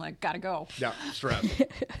noise and you're like, gotta go. Yeah, strap.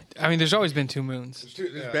 I mean, there's always been 2 moons.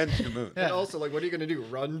 There's been 2 moons. And also, like, what are you gonna do?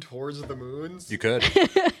 Run towards the moons? You could.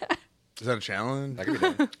 Is that a challenge? That could be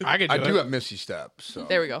done. I could I do do it. have Misty Step, so.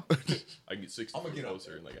 There we go. I can get 60 I'm gonna feet get up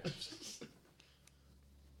closer and like.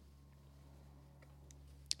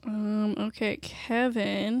 Okay,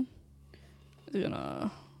 Kevin is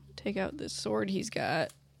gonna take out this sword he's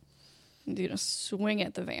got. He's gonna swing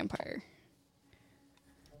at the vampire.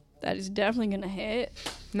 That is definitely gonna hit.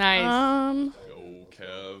 Nice. Go,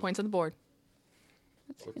 Kev. Points on the board.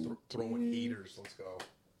 Throwing heaters. Let's go.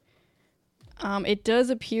 It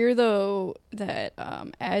does appear, though, that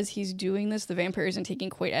as he's doing this, the vampire isn't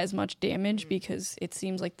taking quite as much damage because it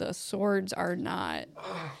seems like the swords are not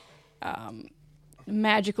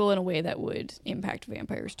magical in a way that would impact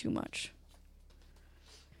vampires too much.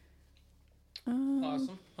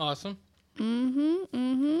 Awesome.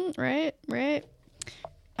 Right.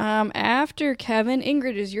 After Kevin,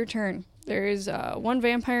 Ingrid, is your turn. There is one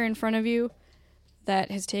vampire in front of you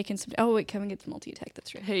that has taken some... Oh, wait, Kevin gets multi-attack.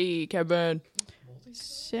 That's right. Hey, Kevin.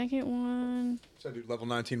 Second one... So, dude, level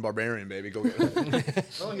 19 barbarian, baby. Go get it.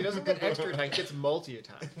 No, he doesn't get extra attack. He gets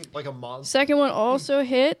multi-attack. Like a monster. Second one also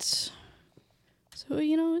hits. So,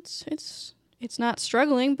 it's not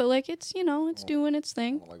struggling, but, like, it's doing its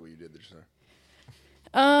thing. I don't like what you did there, sir.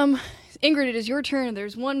 Ingrid, it is your turn.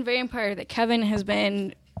 There's one vampire that Kevin has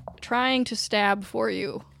been trying to stab for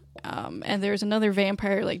you. And there's another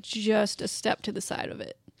vampire, like, just a step to the side of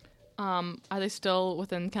it. Are they still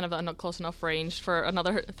within kind of a close enough range for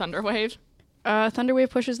another thunder wave?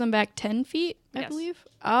 Thunderwave pushes them back 10 feet. I Yes. believe.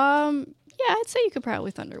 Yeah, I'd say you could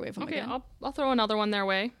probably Thunderwave him Okay, again. I'll throw another one their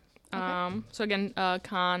way. So again,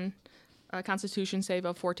 Constitution save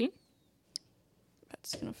of 14.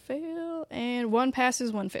 That's gonna fail, and one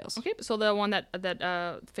passes, one fails. Okay, so the one that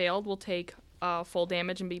failed will take full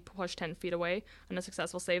damage and be pushed 10 feet away. On a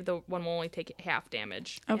successful save, the one will only take half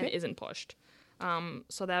damage and Okay. isn't pushed.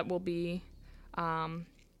 So that will be,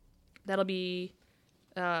 that'll be,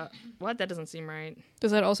 what? That doesn't seem right.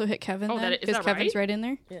 Does that also hit Kevin? Oh, then? is Because that Kevin's right? right in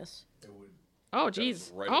there. Yes. Oh,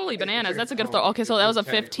 jeez. right Holy up. bananas. That's a good throw. Okay, so that was a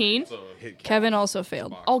 15. Kevin also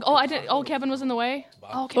failed. I did. Oh, Kevin was in the way?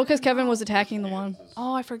 Oh, Well, because Kevin was attacking the one.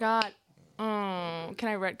 Oh, I forgot. Oh, can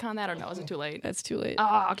I retcon that or no? Is it too late? That's too late.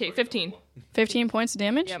 Okay, 15. 15 points of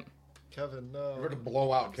damage. Yep. Kevin, We're no. gonna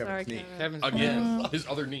blow out Sorry, Kevin's knee. Kevin. Kevin's Again, his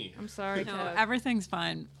other knee. I'm sorry, No, Kev. everything's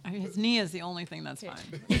fine. I mean, his knee is the only thing that's fine.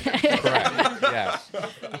 Correct. Yes.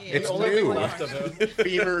 It's The only thing new. left of him.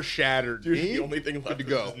 Femur shattered. Dude, knee? the only thing left to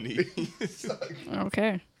go. is his knee.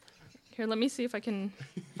 Okay. Here, let me see if I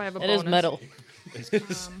have a It bonus. is metal.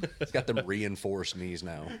 It's got them reinforced knees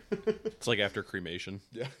now. It's like after cremation.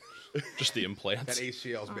 Yeah. Just the That implants.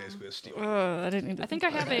 ACL is basically a steel. I didn't need to I think I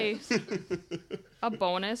have a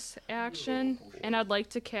bonus action, and I'd like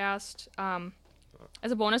to cast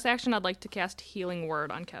as a bonus action. I'd like to cast Healing Word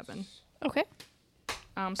on Kevin. Okay.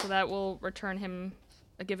 So that will return him,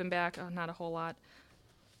 give him back not a whole lot.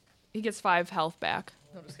 He gets 5 health back.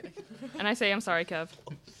 No, I'm just kidding. And I say, I'm sorry, Kev.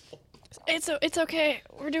 It's okay.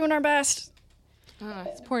 We're doing our best.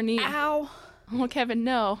 His poor knee. Ow. Oh, Kevin,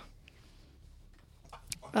 no.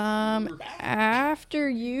 After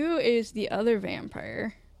you is the other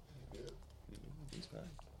vampire.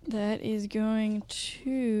 That is going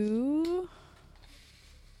to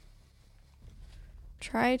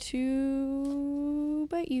try to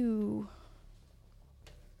bite you.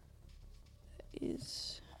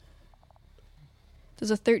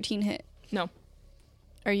 Does a 13 hit? No.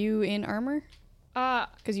 Are you in armor? Uh,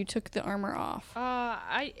 Because you took the armor off.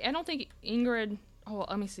 I don't think Ingrid. Oh, well,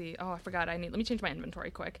 let me see. Oh, I forgot. Let me change my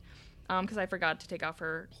inventory quick. Because I forgot to take off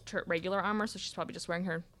her regular armor, so she's probably just wearing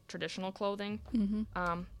her traditional clothing.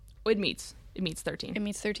 Mm-hmm. It meets 13. It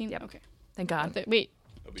meets 13? Yep. Okay. Thank God. Wait,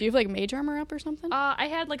 do you have like mage armor up or something? I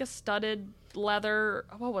had like a studded leather.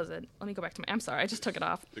 What was it? Let me go back to my. I'm sorry, I just took it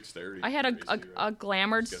off. Dexterity. I had a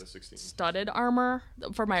glamored Got a 16. studded armor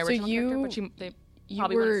for my So original character, you- but they you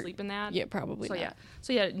probably wouldn't were- sleep in that. Yeah, probably So not.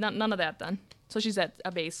 yeah, none of that then. So she's at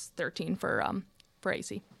a base 13 for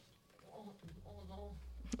AC.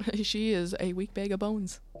 She is a weak bag of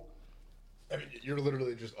bones. I mean, you're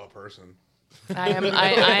literally just a person. I am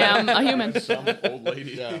a human. Some old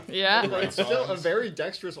lady. Yeah. Yeah, But still a very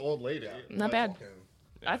dexterous old lady. not bad. Fucking-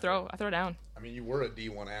 I throw down. I mean, you were a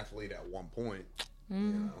D1 athlete at one point. You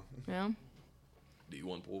know. Yeah.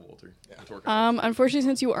 D1 pole vaulter. Unfortunately,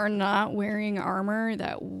 since you are not wearing armor,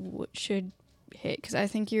 that should hit because I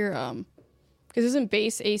think you're because isn't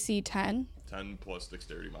base AC 10? 10 plus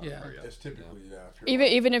dexterity modifier. Yeah. It's typically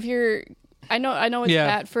Even if you're, I know it's Yeah.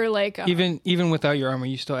 that for like Even without your armor,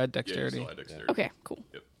 you still add Yeah, you dexterity. still had dexterity. Okay, cool.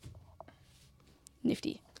 Yep.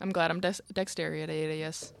 Nifty. I'm glad I'm dexterity at 8.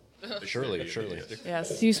 Yes. Surely.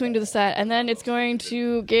 Yes. So you swing to the side, and then it's going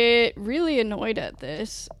to get really annoyed at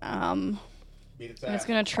this. And it's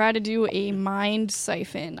going to try to do a mind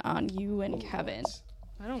siphon on you and Kevin.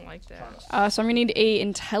 I don't like that. So I'm going to need a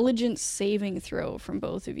intelligence saving throw from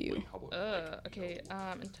both of you. How about Okay.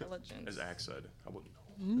 Intelligence. as Axe said? How about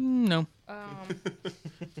No.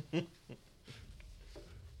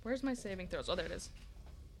 Where's my saving throws? Oh, there it is.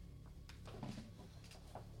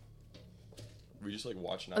 we just like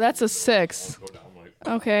watching? That's a 6. Go down like.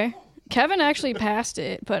 Okay. Kevin actually passed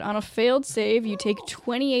it, but on a failed save, you take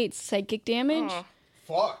 28 psychic damage, Oh.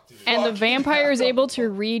 Fuck, dude. and the vampire is able to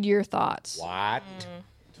read your thoughts. What?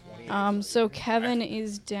 So Kevin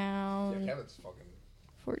is down Kevin's fucking.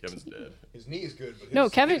 14. Kevin's dead. His knee is good, but his, No,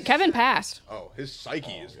 Kevin passed. Oh, his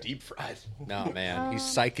psyche is deep fried. No, man. He's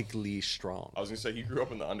psychically strong. I was gonna say he grew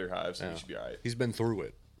up in the Underhive, so he should be alright. He's been through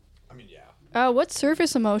it. I mean, yeah. What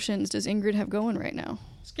surface emotions does Ingrid have going right now?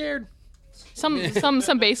 Scared. Some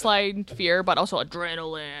baseline fear, but also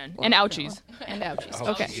adrenaline and ouchies. And ouchies.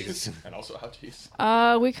 Okay. And also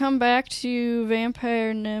ouchies. We come back to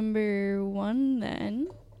vampire number 1 then,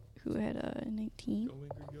 who had a 19.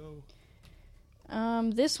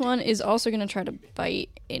 This one is also going to try to bite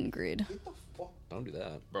Ingrid. Don't do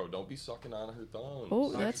that. Bro, don't be sucking on her thumbs.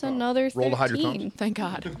 Oh, that's another 13. Roll to hide your thumbs. Thank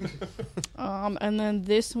God. And then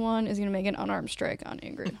this one is going to make an unarmed strike on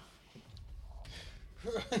Ingrid.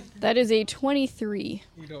 That is a 23.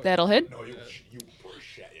 That'll hit. No, you poor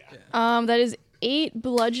shit, yeah. That is 8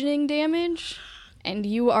 bludgeoning damage. and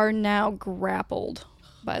you are now grappled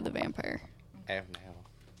by the vampire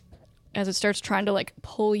as it starts trying to like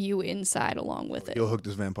pull you inside along with it. You'll hook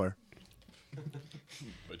this vampire.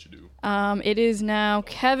 Bet you do. It is now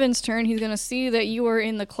Kevin's turn. He's gonna see that you are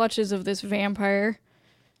in the clutches of this vampire.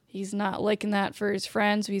 He's not liking that for his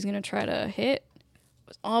friend, so he's gonna try to hit. It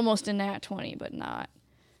was almost a nat 20, but not.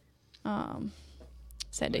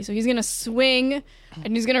 Sad day. So he's gonna swing,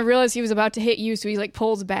 and he's gonna realize he was about to hit you, so he like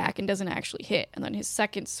pulls back and doesn't actually hit. And then his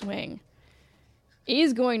second swing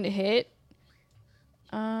is going to hit.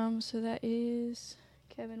 So that is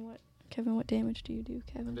Kevin. What damage do you do,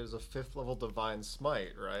 Kevin? And there's a 5th level divine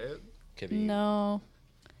smite, right? No.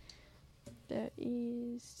 That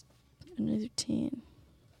is another 10.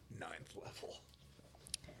 9th level.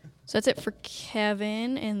 So that's it for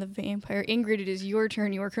Kevin and the vampire. Ingrid, it is your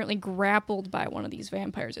turn. You are currently grappled by one of these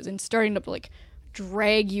vampires and starting to like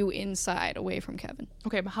drag you inside away from Kevin.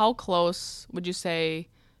 Okay, but how close would you say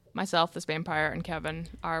myself, this vampire, and Kevin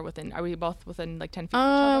are within? Are we both within like 10 feet of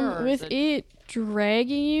each other? Or with is it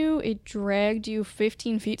dragging you, it dragged you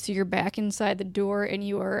 15 feet, so you're back inside the door, and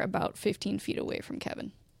you are about 15 feet away from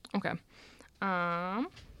Kevin. Okay.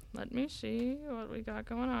 Let me see what we got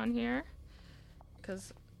going on here,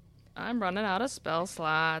 because I'm running out of spell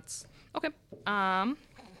slots. Okay. Oh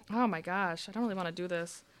my gosh, I don't really want to do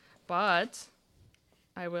this, but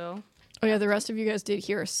I will. Oh yeah, the rest of you guys did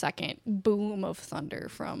hear a second boom of thunder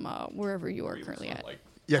from wherever you are currently at.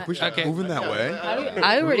 Yeah, can we start moving that way?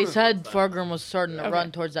 I already said Fargrim was starting to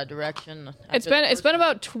run towards that direction. It's been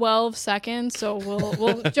about 12 seconds, so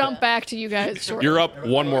we'll jump back to you guys shortly. You're up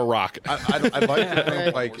one more rock. I'd like to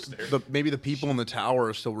think like maybe the people in the tower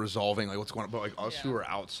are still resolving like what's going on, but like us who are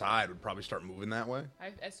outside would probably start moving that way.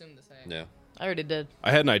 I assumed the same. Yeah. I already did.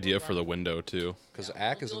 I had an idea for the window, too. Because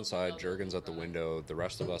Ack is inside, Jurgen's at the window. The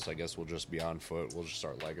rest of us, I guess, will just be on foot. We'll just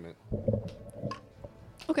start legging it.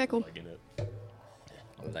 Okay, cool. Legging it.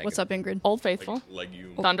 What's up, Ingrid? Old Faithful. Leg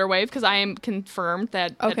you. Thunderwave, because I am confirmed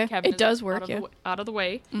that, Okay, that Kevin it does is work, out of the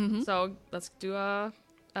way. Mhm. So let's do a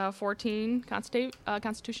 14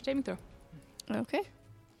 Constitution saving throw. Okay.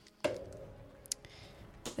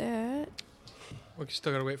 That We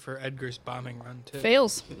still gotta wait for Edgar's bombing run too.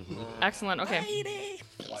 fails. Excellent. Okay.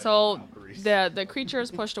 So the creature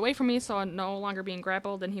is pushed away from me, so no longer being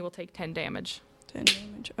grappled, and he will take 10 damage. 10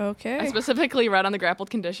 damage. Okay. I specifically read on the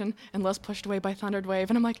grappled condition, unless pushed away by thundered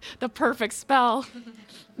wave, and I'm like, the perfect spell.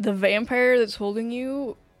 The vampire that's holding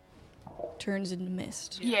you turns into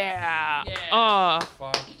mist. Yeah. Oh.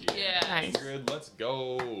 Fuck yeah. Nice. Ingrid, let's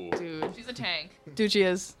go. Dude. She's a tank. Dude, she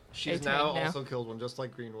is. She's a now tank also killed one, just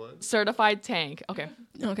like Greenwood. Certified tank. Okay.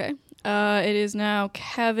 Okay. It is now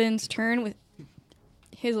Kevin's turn with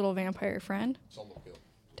his little vampire friend.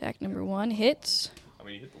 Attack number 1 hits. I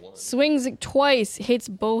mean, you hit the one. Swings it twice, hits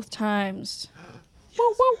both times.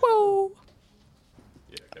 Whoa, whoa,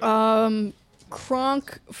 whoa.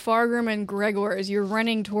 Kronk, Fargrim, and Gregor, as you're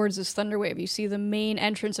running towards this thunderwave, you see the main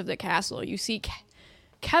entrance of the castle. You see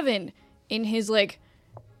Kevin in his like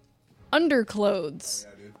underclothes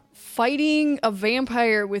fighting a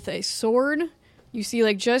vampire with a sword. You see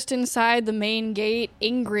like just inside the main gate,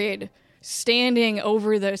 Ingrid standing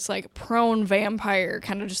over this like prone vampire,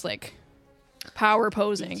 kind of just like power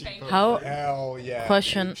posing. How? Hell yeah.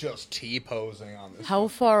 Question. Dude, just T-posing on this. How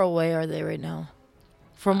far away are they right now?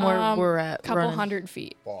 From where we're at? Couple running? 100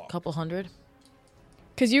 feet. Couple hundred?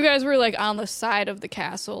 Because you guys were like on the side of the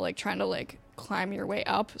castle, like trying to like climb your way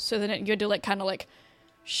up. So then you had to like kind of like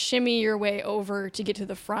shimmy your way over to get to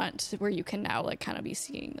the front where you can now like kind of be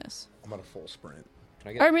seeing this. I'm on a full sprint.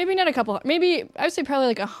 Or maybe not a couple. Maybe I would say probably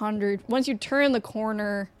like 100. Once you turn the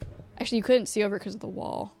corner, actually you couldn't see over because of the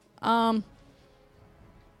wall. Fuck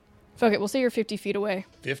it, we'll say you're 50 feet away.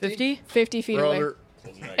 50? 50 feet away.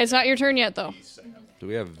 It's not your turn yet, though. Do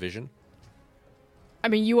we have vision? I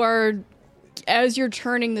mean, you are, as you're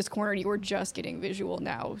turning this corner, you are just getting visual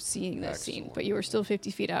now, seeing this scene. But you are still 50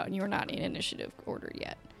 feet out, and you are not in initiative order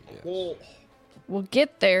yet. Yes. We'll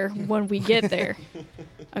get there when we get there.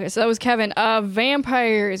 Okay, so that was Kevin.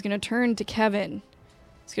 Vampire is going to turn to Kevin.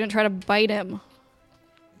 He's going to try to bite him.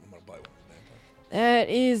 I'm going to bite one of the vampires. That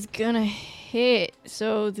is going to hit.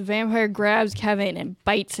 So the vampire grabs Kevin and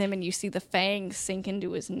bites him, and you see the fangs sink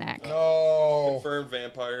into his neck. No. Confirmed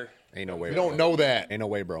vampire. Ain't no way. We don't know that. Ain't no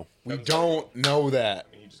way, bro. We don't know that.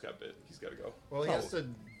 I mean, he just got bit. He's got to go. Well, he has to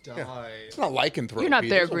die. Yeah. It's not lycanthropy. You're not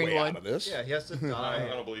there, There's a way Greenwood. out of this. Yeah, he has to I die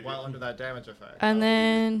don't believe while you. under that damage effect. And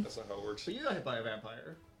then That's not how it works. But you got hit by a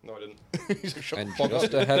vampire. No, I didn't. He's like, shut And the fuck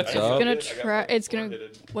just up. a heads up, gonna try. It's gonna.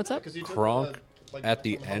 What's up? Because you took Kronk like, at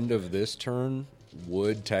the end of this turn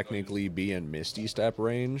would technically be in Misty Step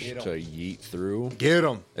range Get 'em. to yeet through. Get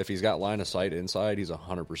him. If he's got line of sight inside, he's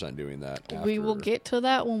 100% doing that. We will after. get to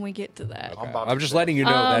that when we get to that. Okay. I'm just letting you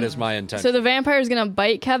know that is my intention. So the vampire is going to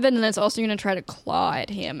bite Kevin, and it's also going to try to claw at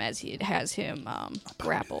him as it has him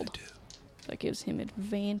grappled. That gives him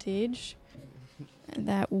advantage. And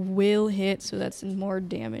that will hit, so that's more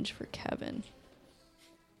damage for Kevin.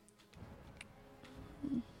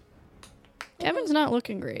 Kevin's not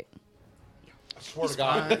looking great. I swear to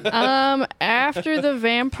God. After the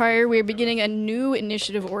vampire, we're beginning a new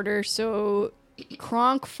initiative order. So,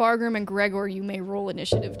 Kronk, Fargrim, and Gregor, you may roll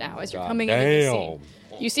initiative now as you're coming into the scene.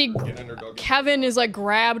 You see, Kevin is like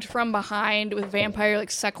grabbed from behind with vampire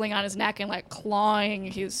like suckling on his neck and like clawing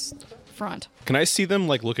his front. Can I see them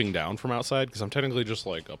like looking down from outside? Because I'm technically just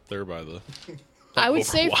like up there by the. I would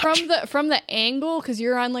say Overwatch. from the angle, because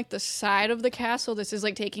you're on like the side of the castle. This is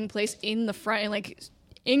like taking place in the front, and like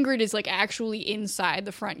Ingrid is like actually inside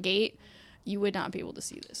the front gate. You would not be able to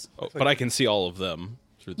see this. Oh, but I can see all of them.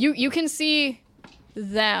 Through You can see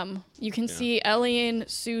them. You can see Elian,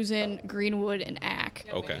 Susan, Greenwood, and Ack.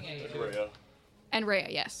 Okay. And Rhea,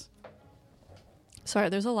 yes. Sorry,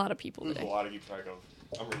 there's a lot of people There's a today. lot to keep track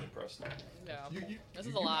of. I'm really impressed. Yeah. This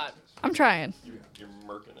is a lot. I'm trying. You're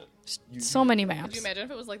murking it. So many Could maps. you imagine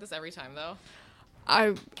if it was like this every time, though?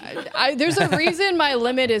 I there's a reason my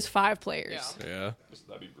limit is 5 players. Yeah.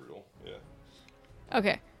 That'd be brutal. Yeah.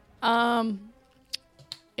 Okay.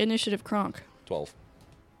 Initiative Kronk. 12.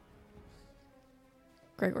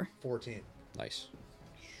 Gregor. 14. Nice.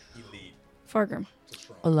 Elite. Fargrim.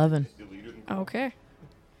 11. Okay.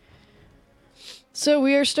 So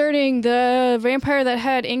we are starting. The vampire that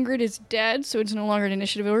had Ingrid is dead, so it's no longer an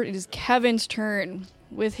initiative order. It is Kevin's turn,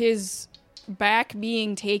 with his back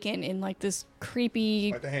being taken in like this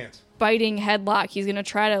creepy Bite the hands. biting headlock. He's gonna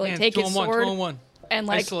try to like Hands, take his 2-on-1, sword 2-on-1. and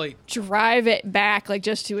like Isolate. drive it back like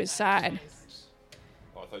just to his side.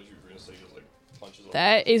 Oh, I thought you were gonna say just like punches.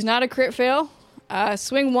 That is not a crit fail.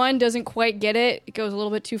 Swing 1 doesn't quite get it. It goes a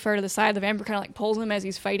little bit too far to the side. The vampire kind of like pulls him as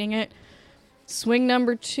he's fighting it. Swing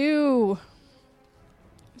number 2.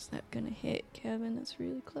 Is that gonna hit Kevin? That's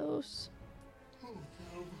really close.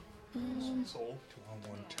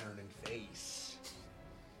 2-on-1 turn and face.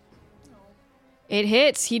 It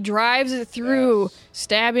hits. He drives it through,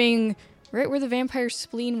 stabbing right where the vampire's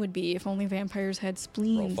spleen would be. If only vampires had Bro,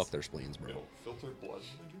 spleens. fuck their spleens, bro. Filtered blood. Is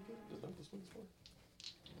that what this one's for?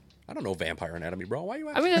 I don't know vampire anatomy, bro. Why you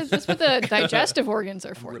I asking? mean, that's what the digestive organs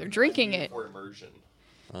are for. They're drinking it. For immersion.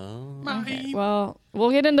 Okay. Well,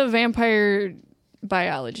 we'll get into vampire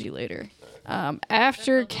biology later.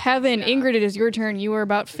 After Kevin, Ingrid, it is your turn. You are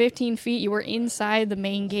about 15 feet. You are inside the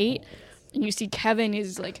main gate, and you see Kevin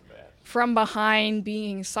is like from behind,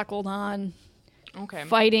 being suckled on, Okay.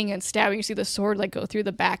 fighting and stabbing. You see the sword like go through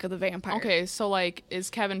the back of the vampire. Okay, so like, is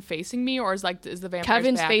Kevin facing me, or is the vampire?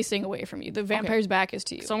 Kevin's back? facing away from you. The vampire's back is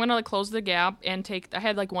to you. So I'm gonna like close the gap and take. I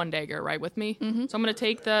had like 1 dagger right with me, so I'm gonna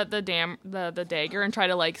take the dagger and try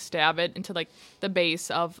to like stab it into like the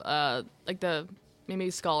base of like the maybe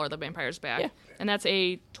skull or the vampire's back, Yeah. and that's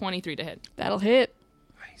a 23 to hit. That'll hit.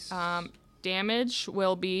 Damage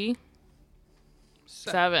will be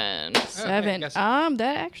 7. 7. guess-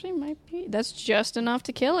 That actually might be. That's just enough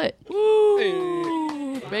to kill it.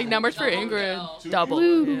 Big numbers for Ingrid. Double.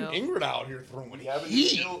 Ingrid out here throwing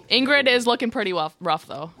heat. Ingrid is looking pretty rough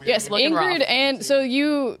though. Yes, looking Ingrid, rough. and so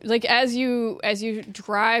you like as you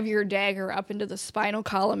drive your dagger up into the spinal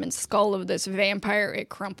column and skull of this vampire, it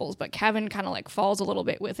crumples. But Kevin kind of like falls a little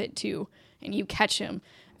bit with it too, and you catch him.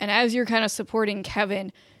 And as you're kind of supporting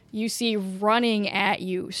Kevin, you see running at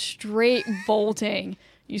you, straight bolting.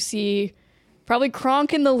 You see probably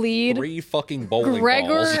Kronk in the lead. 3 fucking bowling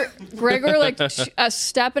balls. Gregor like a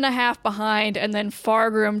step and a half behind, and then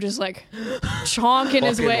Fargrim just like chonking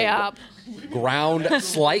his way up. Ground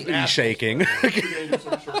slightly shaking.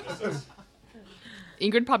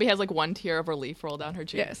 Ingrid probably has like 1 tear of relief roll down her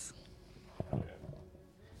cheek. Yes.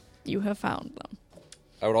 You have found them.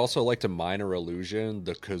 I would also like to minor illusion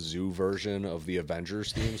the kazoo version of the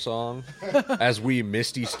Avengers theme song as we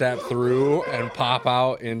misty step through and pop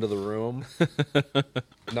out into the room.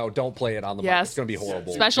 No, don't play it on the mic. Yes. It's going to be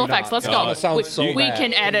horrible. Special Do effects. not. Let's It's go. gonna sound so we bad.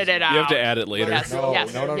 can edit it out. You have to add it later. Yes. No,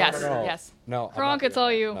 yes. no, no, no, yes. no, no. Yes. No, I'm Kronk, not it's doing all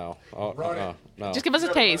that. you. No. Oh, no. Just give us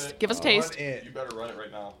a taste. Give us a taste. You better run it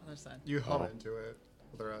right now. You hum into it.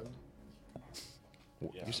 Other end.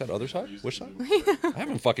 You said other side? Which side? I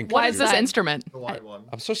haven't fucking. What is this that? instrument? The white one.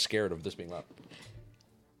 I'm so scared of this being loud.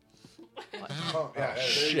 Oh, yeah, there you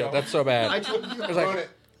Shit, go. that's so bad. I told you to was run like-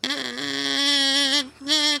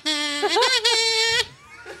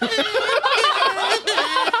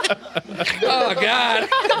 it. Oh God!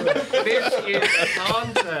 This is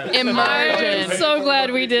nonsense. I'm Imagine. so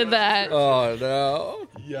glad we did that. Oh no!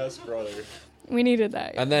 Yes, brother. We needed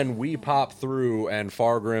that. And then we pop through, and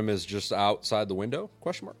Fargrim is just outside the window?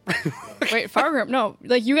 Question mark. Wait, Fargrim? No,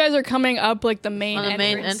 like you guys are coming up like the main On the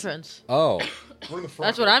entrance. main entrance. Oh, We're in the front.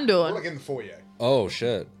 That's what I'm doing. We're like in the foyer. oh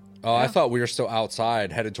shit! Oh, I thought we were still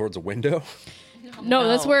outside, headed towards a window. No,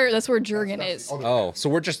 that's where Jurgen is. Oh, so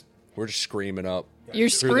we're just screaming up. You're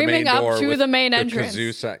through the screaming main up door to with the main entrance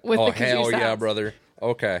kazoo sound. with Oh the kazoo hell yeah, sounds. brother!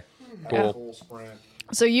 Okay, cool. Full sprint.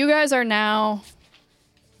 So you guys are now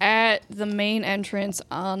at the main entrance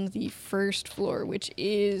on the first floor, which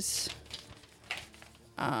is.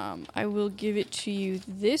 I will give it to you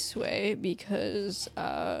this way because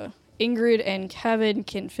Ingrid and Kevin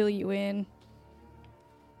can fill you in.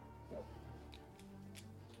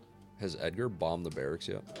 Has Edgar bombed the barracks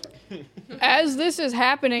yet? As this is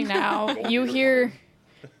happening now, you hear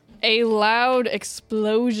a loud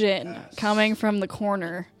explosion coming from the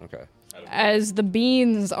corner Okay. as the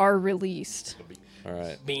beans are released. All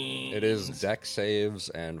right. It is deck saves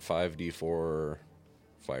and 5d4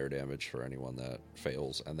 fire damage for anyone that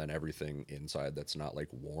fails, and then everything inside that's not like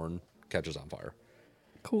worn catches on fire.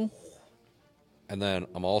 Cool. And then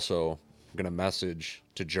I'm also gonna message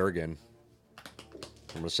to Jurgen.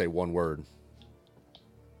 I'm gonna say one word.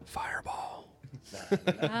 Fireball.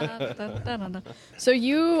 So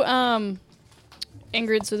you,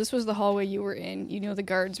 Ingrid, so this was the hallway you were in. You know the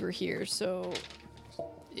guards were here, so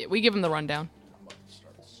Yeah, we give him the rundown.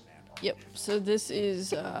 yep. So this is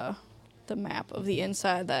the map of the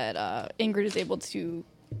inside that Ingrid is able to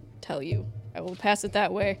tell you. I will pass it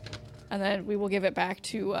that way, and then we will give it back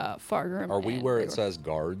to Fargrim. Are we and where it Gregor. says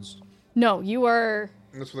guards? No, you are.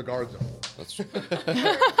 That's where the guards are. That's.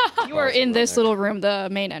 You are in this little room, the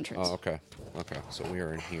main entrance. Oh, okay. Okay. So we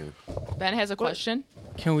are in here. Ben has a question.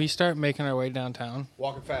 Can we start making our way downtown?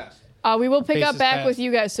 Walking fast. We will pick up Faces back past. with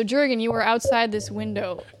you guys. So Jurgen, you are outside this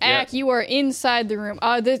window. Ack, you are inside the room.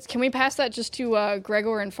 Can we pass that just to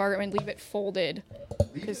Gregor and Fargrim and leave it folded?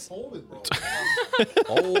 Leave it folded, bro.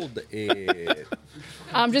 Hold it.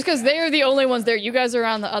 Just because they are the only ones there. You guys are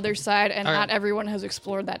on the other side, and All right. not everyone has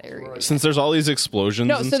explored that area. Since there's all these explosions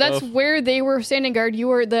No, and so that's stuff, where they were standing guard. You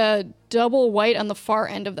were the double white on the far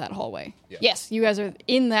end of that hallway. Yes, you guys are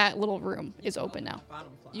in that little room. Is open now.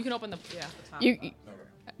 You can open the You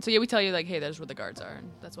So yeah, we tell you like, hey, there's where the guards are, and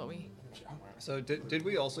that's what we. So did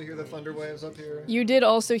we also hear the thunder waves up here? you did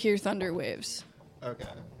also hear thunder waves. Okay.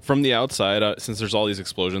 from the outside, since there's all these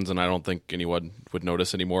explosions and I don't think anyone would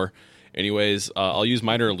notice anymore. Anyways, I'll use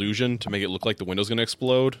minor illusion to make it look like the window's going to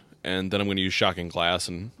explode, and then I'm going to use shocking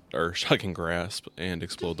grasp and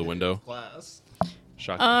explode the window. Glass.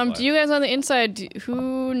 Shocking glass. Do you guys on the inside,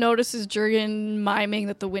 who notices Jurgen miming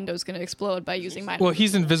that the window's going to explode by using minor? Well,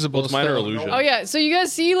 he's invisible. It's minor so- illusion. Oh yeah, so you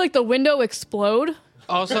guys see like the window explode,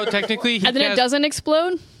 Also, technically, and then it doesn't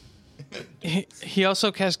explode. He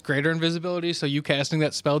also casts greater invisibility, so you casting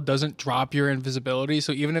that spell doesn't drop your invisibility.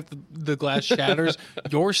 So even if the glass shatters,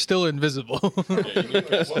 you're still invisible.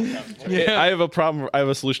 I have a problem. I have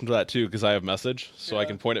a solution to that too because I have message, so I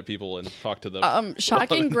can point at people and talk to them.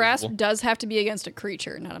 Shocking grasp Invisible. does have to be against a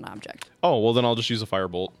creature, not an object. Oh well, then I'll just use a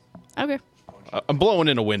firebolt. Okay. I'm blowing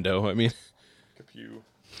in a window. I mean, Capew.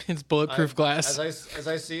 It's bulletproof glass. As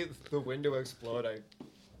I see the window explode, I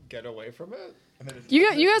get away from it. You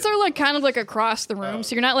guys are like kind of like across the room,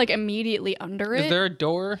 so you're not like immediately under it. Is there a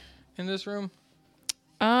door in this room?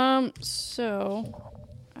 So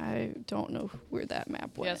I don't know where that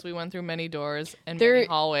map went. Yes, we went through many doors and There- many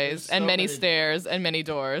hallways There's and so many many stairs and many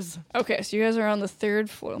doors. Okay, so you guys are on the third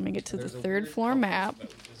floor. Let me get to There's the a third weird floor compass map. that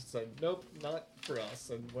just said, nope, not for us,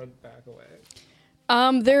 and went back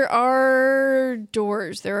away. There are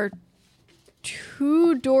doors. There are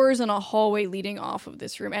 2 doors in a hallway leading off of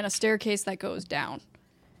this room and a staircase that goes down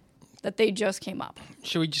that they just came up.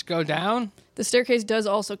 Should we just go down? The staircase does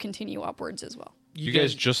also continue upwards as well. you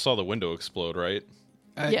guys just saw the window explode, right?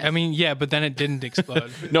 Yes. I mean, yeah, but then it didn't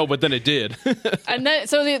explode. No, but then it did. And then,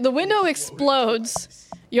 so the window explodes.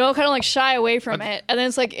 You all kind of like shy away from it. And then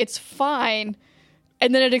it's like, it's fine.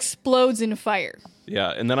 And then it explodes in fire.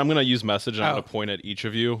 Yeah, and then I'm gonna use message and I'm Oh. gonna point at each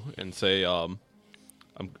of you and say, I'm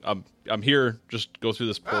here. Just go through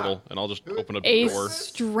this portal, and I'll just open up A the door.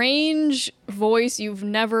 strange voice you've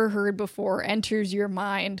never heard before enters your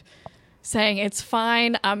mind saying, it's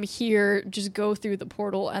fine, I'm here, just go through the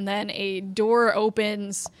portal. And then a door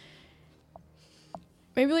opens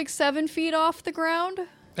maybe like 7 feet off the ground.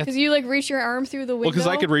 Because you like reach your arm through the window. Well, because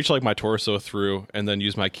I could reach like my torso through and then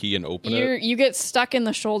use my key and open it. You get stuck in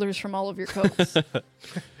the shoulders from all of your coats.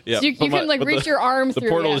 Yeah, So you but can like but reach your arm The through.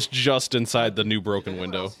 portal yeah. is just inside the new broken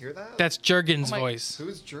window. Hear that? That's Jurgen's Oh my- voice.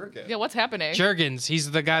 Who's Jurgen? Yeah, what's happening? Jurgens. He's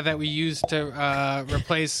the guy that we used to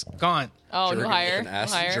replace Gaunt. Oh, new Jurgens hire. with an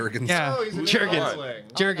S, New hire. Jurgens. Yeah, Oh, he's a Jurgens. Wrestling.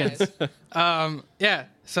 Jurgens. Nice. Yeah.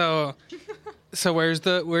 So where's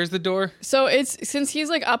the door? So it's since he's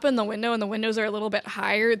like up in the window and the windows are a little bit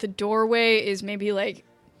higher, the doorway is maybe like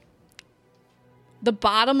the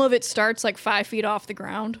bottom of it starts like 5 feet off the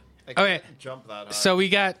ground. I Okay. can't jump that high. So we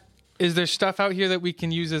got. Is there stuff out here that we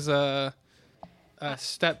can use as a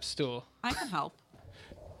step stool? I can help.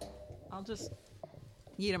 I'll just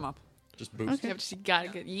eat him up. Just boost. You gotta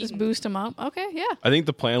get Just eaten. boost him up. Okay, yeah. I think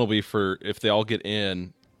the plan will be for if they all get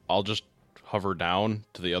in, I'll just hover down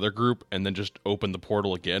to the other group and then just open the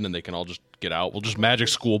portal again, and they can all just get out. We'll just magic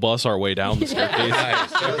school bus our way down the staircase.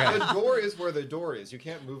 Nice. Okay. The door is where the door is. You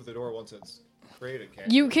can't move the door once it's created,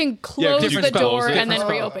 can you? You can close different the spells, door and different then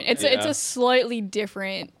spells. reopen. It's Yeah. a slightly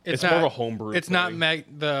different. It's more of a homebrew It's not thing.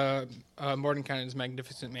 the Mordenkainen's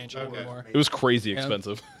magnificent mansion Okay. anymore. It was crazy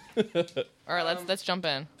expensive. All right, let's jump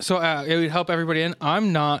in. So it would help everybody in.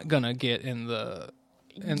 I'm not gonna get in the.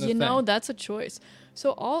 You know, that's a choice.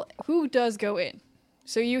 So who does go in?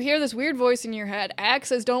 So you hear this weird voice in your head. Axe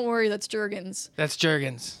says, "Don't worry, that's Jurgens." That's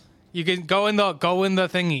Jurgens. You can go in the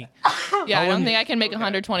thingy. Yeah, I don't in- think I can make a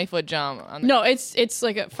 120-foot jump. On the, No, it's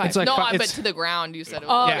like a 5. It's like no, fi- but it's- to the ground. You said it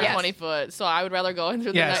Oh, was yes. 20 foot. So I would rather go in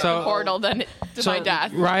through Yeah, the so- portal than to my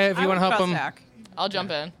death. Raya, if you I want to would help trust him, Zach. I'll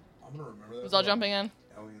jump in. Who's all jumping in?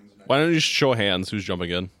 Why don't you just show hands? Who's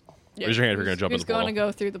jumping in? Raise your hand if you're going to jump in Who's the portal. going to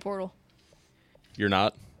go through the portal? You're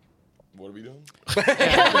not? What are we doing?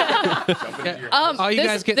 all you this,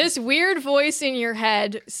 guys get. this weird voice in your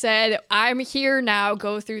head said, "I'm here now.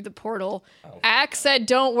 Go through the portal." Axe said,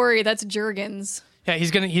 "Don't worry, that's Jurgens." Yeah,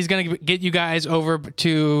 he's gonna get you guys over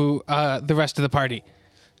to the rest of the party.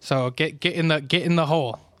 So get in the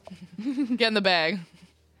hole. Get in the bag.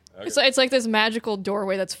 It's like this magical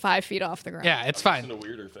doorway that's 5 feet off the ground. Yeah, it's Listen fine. to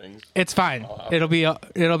weirder things. It's fine. It'll be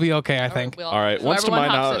okay. I think. We'll- All right. so Once to everyone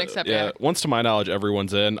my hops in knowledge, except yeah. Eric. Once to my knowledge,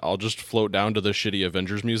 everyone's in. I'll just float down to the shitty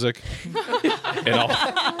Avengers music, and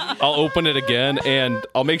I'll open it again, and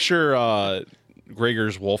I'll make sure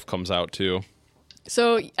Gregor's wolf comes out too.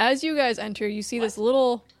 So as you guys enter, you see this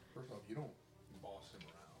little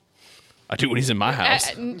I do when he's in my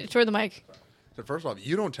house. toward the mic. So first off,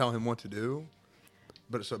 you don't tell him what to do,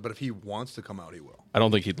 but if he wants to come out, he will. I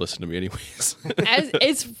don't think he'd listen to me anyways.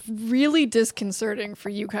 It's really disconcerting for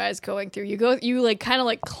you guys going through. You like kind of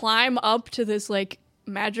like climb up to this like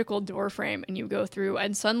magical door frame and you go through,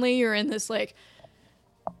 and suddenly you're in this like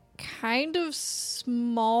kind of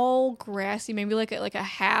small grassy, maybe like a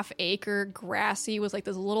half acre grassy with like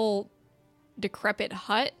this little decrepit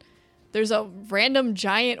hut. There's a random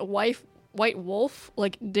giant white wolf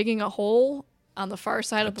like digging a hole on the far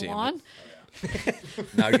side of the damn it. lawn.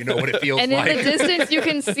 Now you know what it feels And like. in the distance, you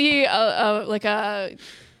can see a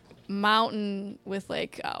mountain with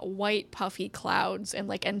like white puffy clouds and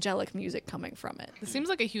like angelic music coming from it. This seems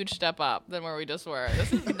like a huge step up than where we just were.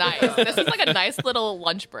 This is nice. This is like a nice little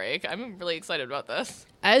lunch break. I'm really excited about this.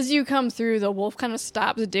 As you come through, the wolf kind of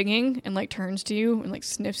stops digging and like turns to you and like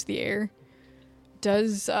sniffs the air.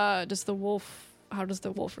 Does the wolf? How does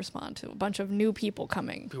the wolf respond to a bunch of new people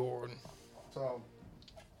coming? So,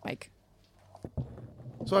 Mike,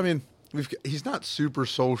 I mean, he's not super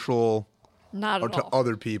social not or at to all.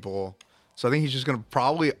 other people, so I think he's just gonna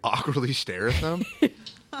probably awkwardly stare at them,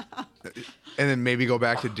 and then maybe go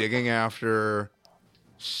back to digging after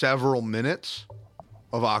several minutes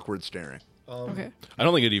of awkward staring. Okay. I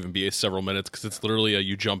don't think it'd even be several minutes because it's literally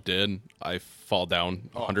you jumped in, I fall down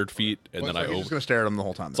 100 feet, and then I He's open. just gonna stare at him the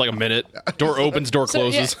whole time. It's like a minute. Door opens, door So,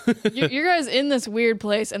 yeah, closes. you're guys in this weird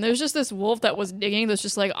place, and there's just this wolf that was digging that's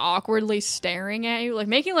just like awkwardly staring at you, like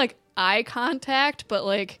making like eye contact, but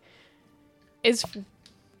like it's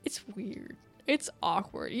weird. It's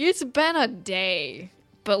awkward. It's been a day,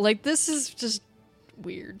 but like this is just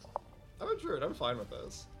weird. I'm sure. I'm fine with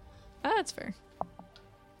this. That's fair.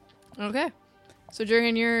 Okay. So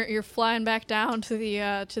Jurgen, you're flying back down to the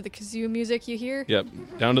kazoo music you hear. Yep,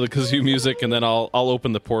 down to the kazoo music, and then I'll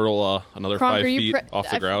open the portal another Kronk, 5 are you feet off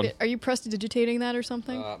the ground. Are you prestidigitating that or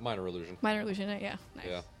something? Minor illusion. Minor illusion. Yeah. Nice.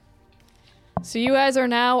 Yeah. So you guys are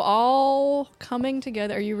now all coming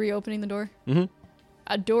together. Are you reopening the door? Mhm.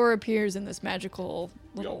 A door appears in this magical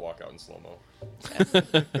We all little. walk out in slow mo.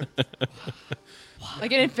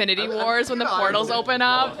 Like in Infinity Wars when the portals open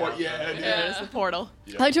up. Yeah, Yeah, it's the portal.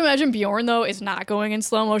 I like to imagine Bjorn though is not going in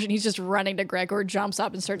slow motion. He's just running to Gregor, jumps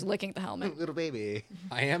up, and starts licking the helmet. little baby.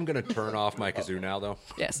 I am gonna turn off my kazoo now, though.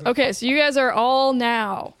 Yes. Okay. So you guys are all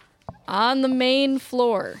now on the main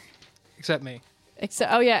floor. Except me.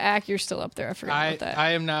 Except, oh yeah, Ack, you're still up there. I forgot about that.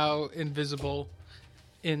 I am now invisible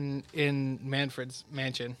in Manfred's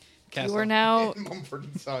mansion castle. You are now Mumford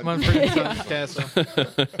and Sons. Manfred and Sons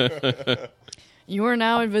castle. You are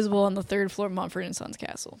now invisible on the 3rd floor of Mumford and Sons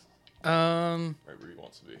castle. Right where he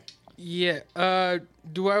wants to be. Yeah.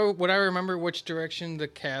 Would I remember which direction the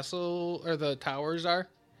castle or the towers are?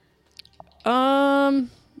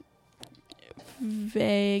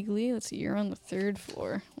 Vaguely. Let's see. You're on the 3rd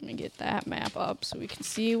floor. Let me get that map up so we can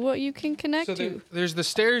see what you can connect to. There's the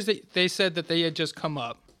stairs that they said that they had just come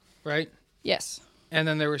up, right? Yes. And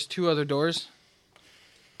then there was 2 other doors.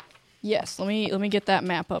 Yes. Let me get that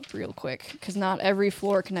map up real quick because not every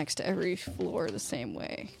floor connects to every floor the same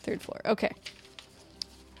way. 3rd floor. Okay.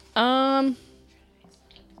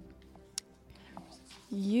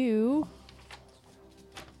 You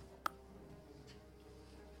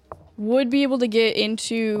would be able to get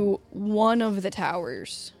into one of the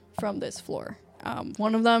towers from this floor.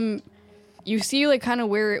 One of them, you see like kind of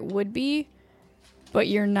where it would be, but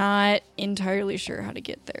you're not entirely sure how to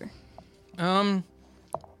get there.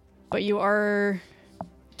 But you are...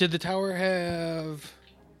 Did the tower have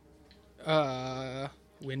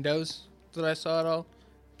windows that I saw at all?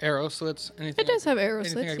 Arrow slits? Anything? It does have arrow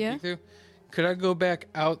anything slits, I could yeah. peek through? Could I go back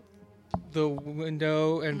out the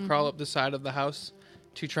window and crawl up the side of the house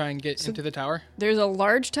to try and get into the tower? There's a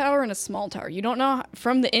large tower and a small tower. You don't know...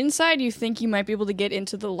 From the inside, you think you might be able to get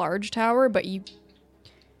into the large tower, but you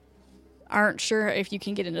aren't sure if you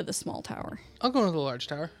can get into the small tower. I'll go into the large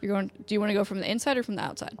tower. Do you want to go from the inside or from the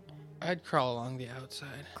outside? I'd crawl along the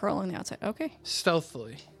outside. Crawl on the outside. Okay.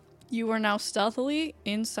 Stealthily. You are now stealthily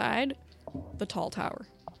inside the tall tower.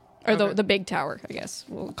 Or the big tower, I guess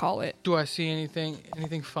we'll call it. Do I see anything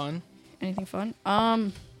fun? Anything fun?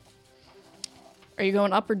 Are you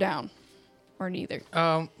going up or down? Or neither?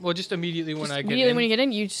 Well, just immediately when I get in. Immediately when you get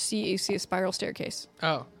in, you see a spiral staircase.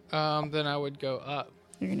 Oh, then I would go up.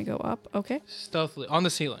 You're going to go up? Okay. Stealthily. On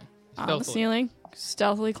the ceiling. On the ceiling.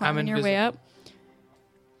 Stealthily climbing your way up.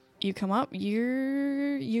 You come up.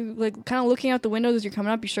 You like kind of looking out the windows as you're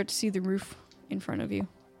coming up. You start to see the roof in front of you.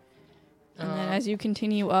 And then as you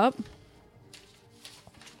continue up,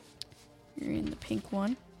 you're in the pink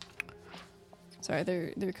one. Sorry,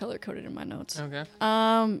 they're color coded in my notes. Okay.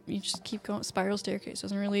 You just keep going. Spiral staircase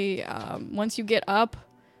doesn't really. Once you get up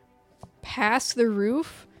past the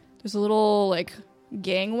roof, there's a little like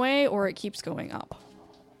gangway, or it keeps going up.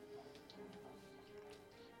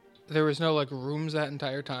 There was no like rooms that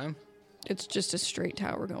entire time. It's just a straight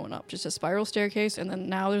tower going up, just a spiral staircase, and then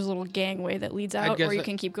now there's a little gangway that leads out, or you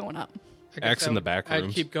can keep going up. X in the back rooms.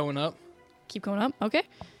 I'd keep going up. Keep going up. Okay.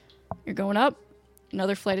 You're going up.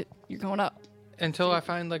 Another flight. You're going up. Until I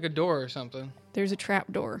find like a door or something. There's a trap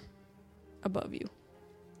door above you.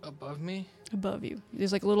 Above me? Above you.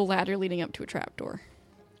 There's like a little ladder leading up to a trap door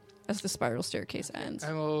as the spiral staircase ends.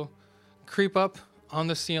 I will creep up on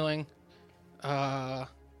the ceiling, well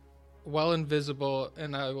invisible,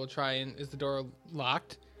 and I will try and... Is the door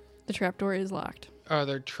locked? The trap door is locked. Are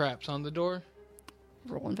there traps on the door?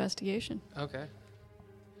 Roll investigation. Okay.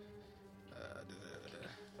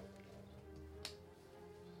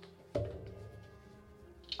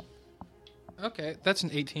 Okay, that's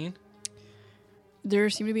an 18. There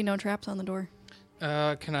seem to be no traps on the door.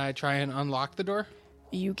 Can I try and unlock the door?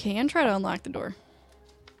 You can try to unlock the door.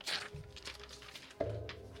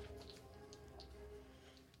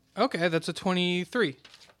 Okay, that's a 23.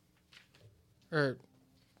 Or,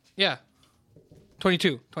 yeah.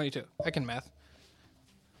 22. I can math.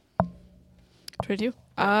 22?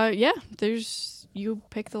 Yeah, you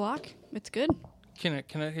pick the lock. It's good. Can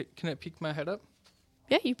I peek my head up?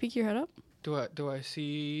 Yeah, you peek your head up. Do I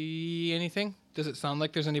see anything? Does it sound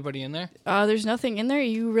like there's anybody in there? There's nothing in there.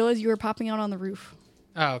 You realize you were popping out on the roof.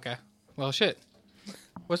 Oh, okay. Well, shit.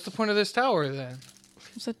 What's the point of this tower then?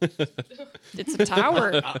 It's a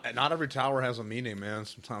tower. Not every tower has a meaning, man.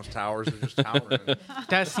 Sometimes towers are just towering.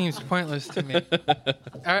 That seems pointless to me.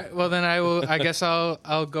 All right. Well, then I guess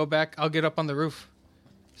I'll go back. I'll get up on the roof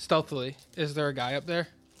stealthily. Is there a guy up there?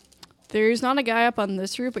 There's not a guy up on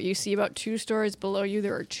this roof, but you see about 2 stories below you,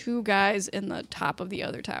 there are 2 guys in the top of the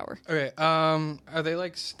other tower. Okay. Are they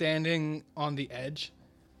like standing on the edge?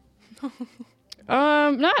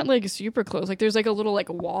 Not like super close. Like there's like a little like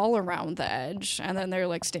wall around the edge, and then they're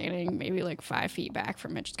like standing maybe like 5 feet back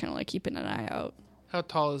from it, just kind of like keeping an eye out. How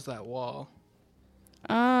tall is that wall?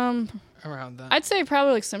 Around that. I'd say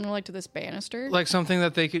probably like similar like to this banister. Like something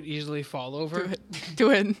that they could easily fall over.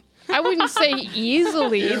 Do it. I wouldn't say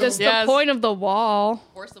easily. That's the point of the wall.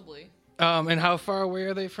 Forcibly. And how far away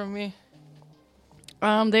are they from me?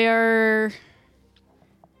 They are.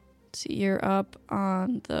 Let's see, you're up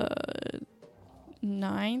on the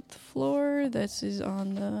 9th floor. This is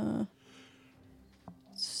on the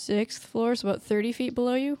 6th floor, so about 30 feet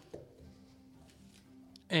below you.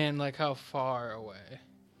 And like how far away?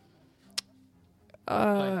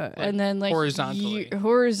 And then like horizontally.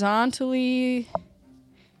 Horizontally,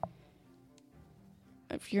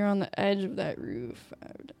 if you're on the edge of that roof, I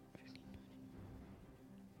would,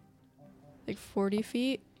 like 40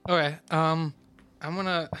 feet. Okay. I'm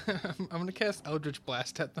gonna I'm gonna cast Eldritch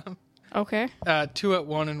Blast at them. Okay. 2 at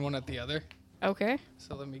one and 1 at the other. Okay.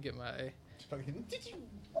 So let me get my.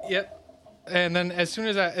 Yep. And then as soon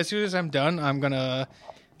as I'm done, I'm gonna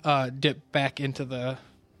dip back into the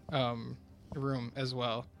room as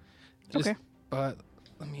well. Okay. But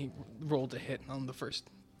let me roll to hit on the first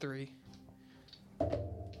 3.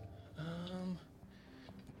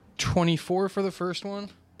 24 for the first one.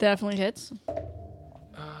 Definitely hits.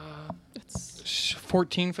 It's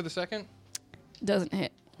 14 for the second. Doesn't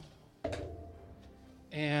hit.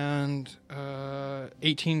 And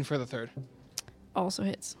 18 for the third. Also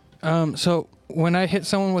hits. So when I hit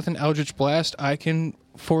someone with an Eldritch Blast, I can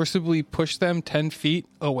forcibly push them 10 feet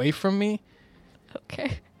away from me.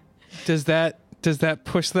 Okay. Does that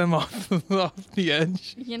push them off the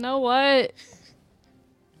edge? You know what?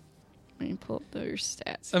 Let me pull up their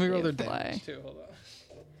stats. Let me roll They their apply. damage too. Hold on.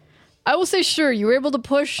 I will say, sure, you were able to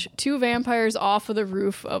push 2 vampires off of the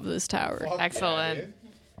roof of this tower. Excellent.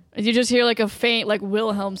 And you just hear like a faint, like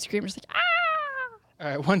Wilhelm scream, just like ah. All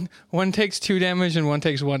right, one takes 2 damage and one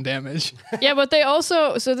takes 1 damage. Yeah, but they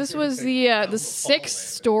also. So this was the 6th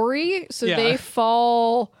story. So Yeah. they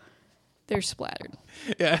fall. They're splattered.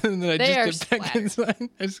 Yeah, and then They I are just dip back inside.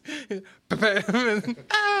 I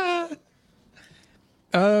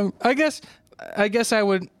just, I guess I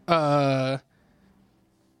would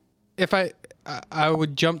if I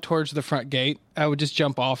would jump towards the front gate. I would just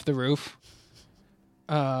jump off the roof.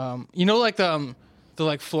 You know, like the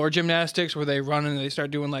like floor gymnastics where they run and they start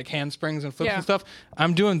doing like handsprings and flips Yeah. and stuff.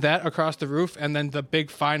 I'm doing that across the roof, and then the big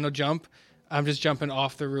final jump, I'm just jumping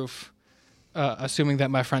off the roof, assuming that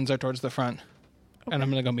my friends are towards the front, and I'm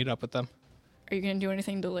gonna go meet up with them. Are you gonna do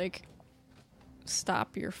anything to like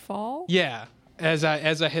stop your fall? Yeah, as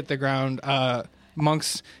I hit the ground,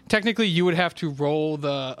 monks. Technically, you would have to roll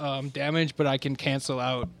the damage, but I can cancel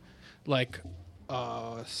out like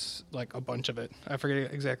a bunch of it. I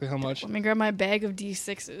forget exactly how much. Let me grab my bag of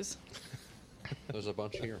D6s. There's a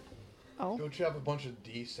bunch here. Oh, Don't you have a bunch of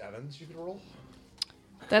D7s you could roll?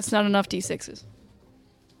 that's not enough D6s.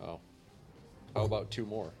 Oh. How about 2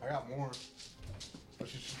 more? I got more. But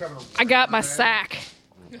she's just grabbing a I got my regular bag. sack.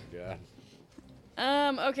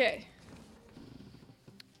 Oh my god. Okay.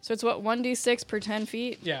 So it's what, 1d6 per 10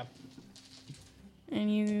 feet? Yeah.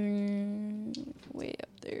 And you way up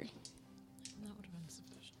there. That would have been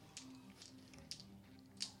sufficient.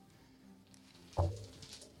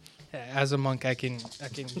 As a monk, I can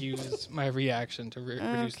use my reaction to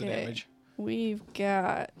reduce the Okay. damage. We've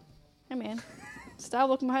got. Hey man, stop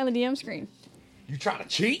looking behind the DM screen. You trying to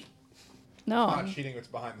cheat? No. Not cheating, it's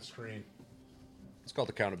behind the screen. It's called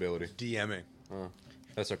accountability. DMing.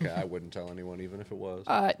 That's okay. I wouldn't tell anyone even if it was.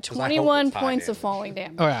 21 it's high points of damage. falling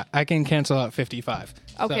damage. Oh yeah, I can cancel out 55.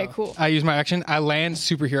 Okay, So cool. I use my action. I land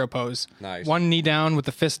superhero pose. Nice. 1 knee down with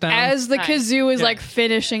the fist down. As the Nice. kazoo is Yeah. like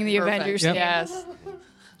finishing the Perfect. Avengers. Yep. theme. Yes.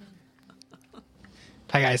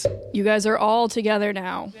 Hi guys. You guys are all together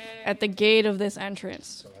now at the gate of this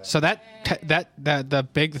entrance. So that the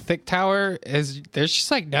big thick tower is there's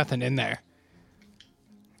just like nothing in there.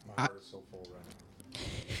 My heart is so full right now.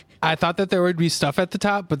 I thought that there would be stuff at the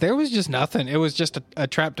top, but there was just nothing. It was just a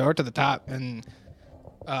trap door to the top, and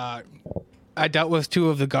I dealt with 2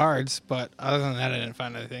 of the guards, but other than that, I didn't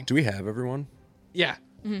find anything. Do we have everyone? Yeah,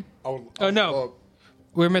 Oh no.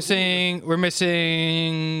 we're missing.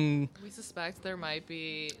 We suspect there might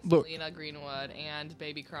be Look. Selena Greenwood and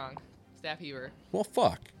Baby Krong, Staff Heaver. Well,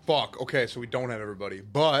 fuck. Fuck. Okay, so we don't have everybody,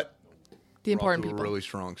 but The we're important off to people. a really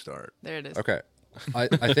strong start. There it is. Okay.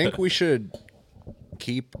 I think we should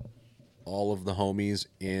keep all of the homies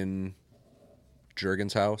in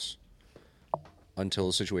Jurgen's house until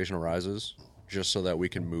the situation arises, just so that we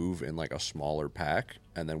can move in like a smaller pack,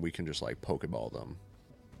 and then we can just like Pokeball them.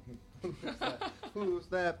 Who's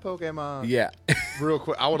that Pokemon? Yeah. Real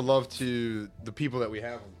quick, I would love to, the people that we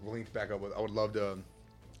have linked back up with, I would love to,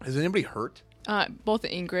 is anybody hurt? Both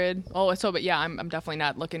Ingrid. Oh, so but yeah, I'm definitely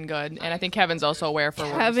not looking good, and I think Kevin's also aware for.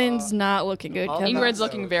 Kevin's not looking good. Kevin. Ingrid's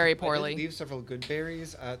looking very I did poorly. leave several good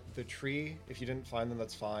berries at the tree. If you didn't find them,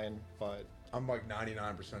 that's fine. But I'm like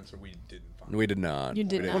 99%, so we didn't find We did not. You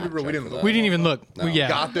did we not. check We didn't for look. that. we didn't even look. No. Yeah,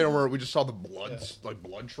 Got there where we just saw the blood, like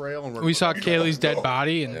blood trail, and we saw Kaylee's dead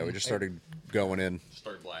body, and Yeah, we just started going in.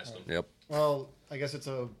 Start blasting. Yep. Well, I guess it's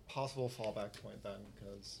a possible fallback point then,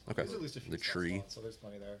 because there's at least a few The tree. slots, so there's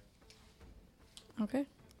plenty there. Okay.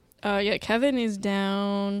 Yeah, Kevin is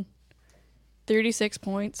down 36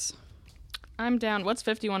 points. I'm down. What's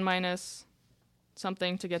 51 minus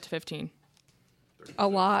something to get to 15? A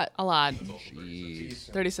lot. A lot.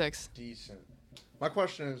 Jeez. 36. Decent. My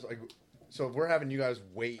question is, like, so if we're having you guys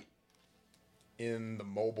wait in the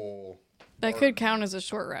mobile... That could count as a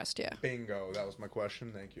short rest, yeah. Bingo. That was my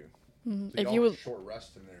question. Thank you. So If y'all you have would- short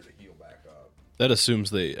rest in there to heal back up. That assumes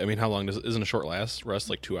how long isn't a short rest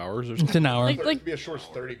like 2 hours or It's something? an hour. Like- It could be a short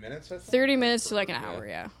 30 minutes, I think. 30 minutes to like an hour,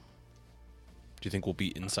 yeah. Do you think we'll be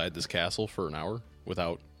inside this castle for an hour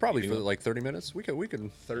without Probably for like 30 minutes. We can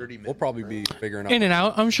 30 minutes. We'll probably be figuring out. In and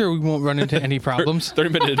out. I'm sure we won't run into any problems.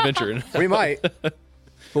 30-minute adventure? We might.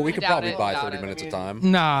 But we could doubt probably it. buy Doubt 30 it. minutes of time.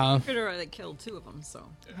 Nah. Could have already killed 2 of them, so.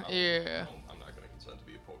 Yeah. I'm not going to consent to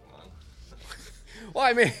be a Pokemon. Well,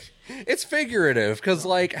 I mean, it's figurative because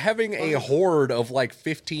like having a horde of like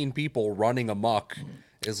 15 people running amok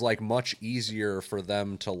is like much easier for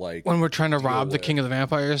them to like. When we're trying to rob the with. king of the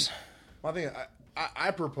vampires. My thing,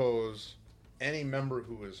 I propose any member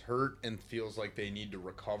who is hurt and feels like they need to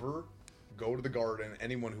recover, go to the garden.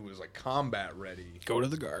 Anyone who is like combat ready, Go to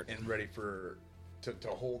the garden. and ready for to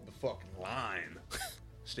hold the fucking line.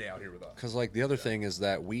 Stay out here with us. Because like the other thing is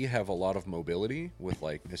that we have a lot of mobility with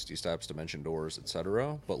like Misty Steps, Dimension Doors,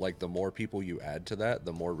 etc. But like the more people you add to that,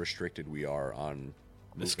 the more restricted we are on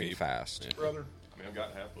moving Escape. fast. Brother. I mean, I've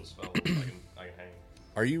got half those spells. I can hang.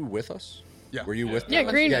 Are you with us? Yeah. Were you with? Yeah,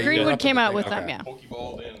 them? Greenwood you came out with Okay. them, yeah.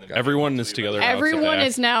 Pokeballed in. And then Everyone is together. now except Everyone Ash.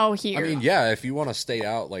 is now here. I mean, yeah, if you want to stay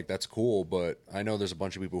out, like that's cool. But I know there's a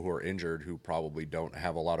bunch of people who are injured who probably don't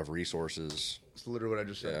have a lot of resources. That's literally what I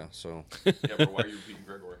just said. Yeah, so Yeah, but why are you repeating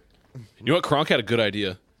Gregor? You know what? Kronk had a good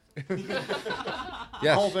idea.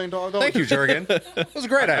 yeah. Whole thing, dog. Thank you, Jurgen. That was a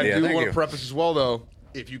great idea. I do Thank want you. to preface as well, though.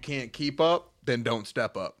 If you can't keep up, then don't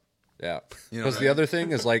step up. Yeah, You know because what the I other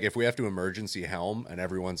thing is like if we have to emergency helm and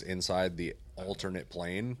everyone's inside the alternate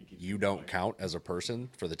plane, you don't count as a person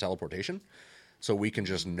for the teleportation. So we can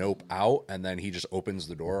just nope out, and then he just opens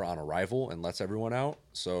the door on arrival and lets everyone out.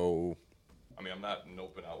 So I mean, I'm not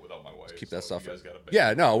noping out without my wife. keep that so stuff. You guys got a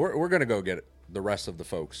Yeah, no, we're gonna go get the rest of the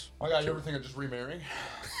folks. My God, you ever think of just remarrying?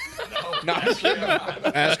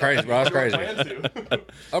 That's crazy, bro. That's crazy. Plan to.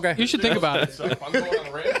 Okay. You should think about it. So if I'm going on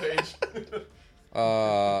a rampage.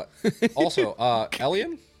 Also,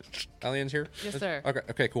 Elian's here? Yes, sir.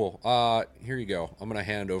 Okay, cool. Here you go. I'm gonna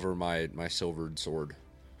hand over my silvered sword,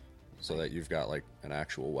 so that you've got like an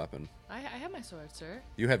actual weapon. I have my sword, sir.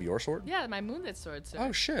 You have your sword? Yeah, my moonlit sword, sir.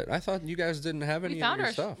 Oh shit! I thought you guys didn't have any we of found your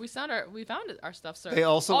our stuff. we found our stuff, sir. They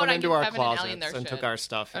also oh, went and I into give our Kevin and Allie closets their and shit. took our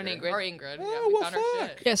stuff. Or here. Ingrid. Yeah, Oh, we well, found our fuck.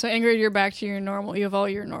 shit. Yeah, so Ingrid, you're back to your normal. You have all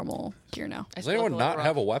your normal gear now. I Does still anyone feel not rough.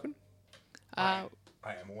 have a weapon? I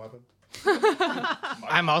am a weapon.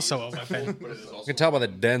 I'm also a weapon. You can tell by the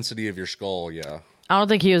density of your skull. Yeah. I don't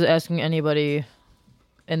think he was asking anybody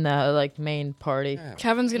in the like main party.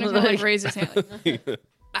 Kevin's gonna kinda, like raise his hand. Like,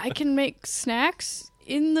 I can make snacks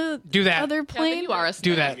in the Do that. other Kevin, plane. you are a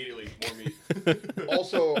Do snack. that. Immediately, more meat.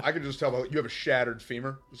 Also, I can just tell by you have a shattered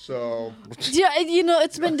femur, so Yeah, you know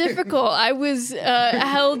it's been difficult. I was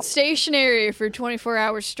held stationary for 24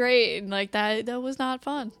 hours straight, and like that was not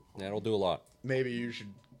fun. Yeah, it'll do a lot. maybe you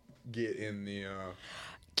should get in the.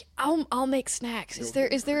 I'll make snacks. Is there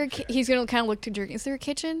a? He's gonna kind of look to Jerky. Is there a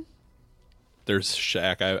kitchen? There's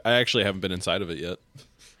shack. I actually haven't been inside of it yet.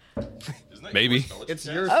 Isn't that Maybe. yours, though? It's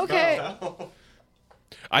your Okay. spell.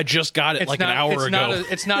 I just got it like an hour ago.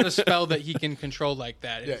 It's not a spell that he can control like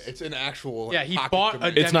that. Yeah, it's an actual. Yeah, he pocket bought a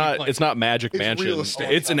dimension. It's not. Demi-plane. It's not Magic It's Mansion. real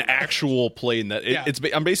estate. It's an actual plane that Yeah.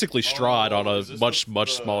 I'm basically Strahd on Is a this much the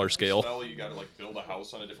smaller scale. Spell you gotta like build a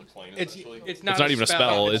house on a different plane. It's essentially? it's not. It's not even a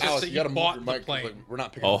spell, It's it's- just Alex, that you you gotta move bought your the mic 'cause, plane. like, we're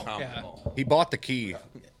not picking Oh. up Tom Yeah. at all. He bought the key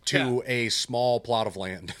to a small plot of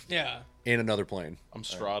land Yeah. in another plane. I'm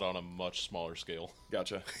Strahd on a much smaller scale.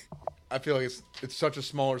 Gotcha. I feel like it's such a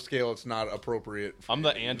smaller scale. It's not appropriate. I'm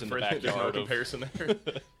the ant in the There's no backyard. Of, comparison there.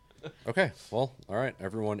 Okay. Well, all right.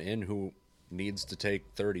 Everyone in who needs to take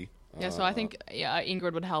 30. Yeah, so I think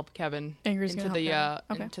Ingrid would help Kevin Ingrid's into gonna the help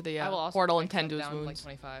Kevin. Okay. into the I will also portal like, and tend to cut his down, like wounds.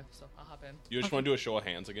 25, so I'll hop in. you just want to do a show of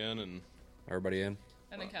hands again, and Everybody in?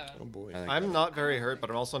 And then Kevin. Oh boy. I think I'm not very hurt, but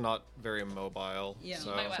I'm also not very mobile. Yeah. So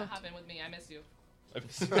You might want to hop in with me. I miss you.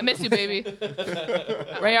 I miss you, baby.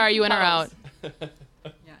 Ray, are you in or out?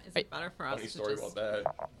 Yeah, is it better for us Funny to story just... about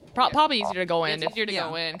that. Probably easier to go in. It's easier to Yeah.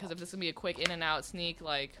 go in because if this is gonna be a quick in and out sneak,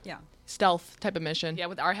 like Yeah. stealth type of mission. yeah,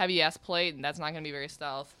 with our heavy ass plate, that's not gonna be very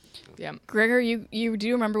stealth. Yeah. Gregor, you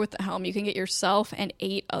do remember with the helm, you can get yourself and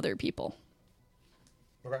 8 other people.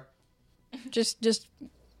 Okay. Just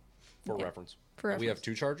For reference. For We have reference.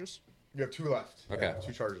 2 charges? You have 2 left. Okay. Yeah,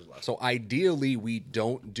 2 charges left. So ideally, we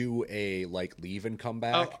don't do a like leave and come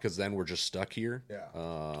back Oh. because then we're just stuck here. Yeah.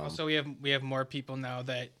 Also, we have more people now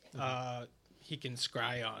that he can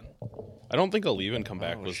scry on. I don't think a leave and come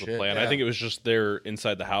back Oh, was shit. the plan. Yeah. I think it was just they're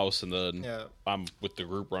inside the house, and then Yeah. I'm with the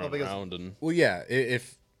group running because- around. And Well, yeah.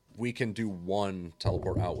 If we can do one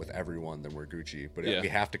teleport out with everyone, then we're Gucci. But if Yeah. we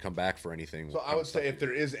have to come back for anything, So I would say if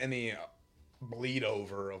there is any bleed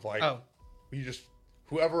over of like, Oh. you just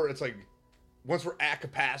whoever it's like, once we're at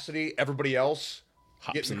capacity, everybody else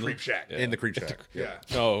get in in the the- creep shack. yeah. in the creep shack. Yeah.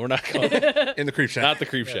 no, we're not going. In the creep shack. Not the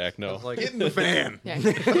creep shack. No. Like, Get in the van.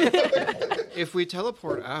 if we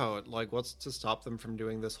teleport out, like, what's to stop them from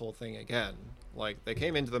doing this whole thing again? Like, they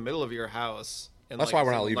came into the middle of your house. And, That's like, why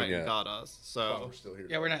we're not single leaving night and yet. Got us. So We're still here.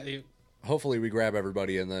 Yeah, we're not leaving. Hopefully, we grab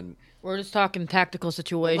everybody and then We're just talking tactical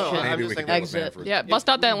situation. No, I'm maybe just we can saying go with exit. Manfred. Yeah, bust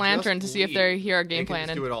out that we lantern just to see if they hear our game they can plan.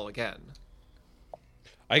 just do it all again.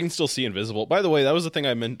 I can still see invisible. By the way, that was the thing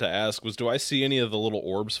I meant to ask. Was do I see any of the little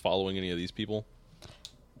orbs following any of these people?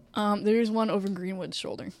 There's one over Greenwood's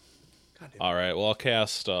shoulder. All right. Well, I'll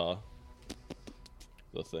cast the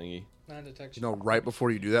thingy. Non-detection. You know, right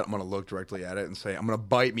before you do that, I'm gonna look directly at it and say, "I'm gonna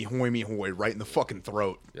bite me hoy right in the fucking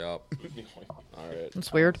throat." Yep. All right.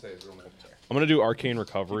 That's weird. I'm gonna do arcane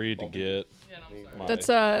recovery to get. My... That's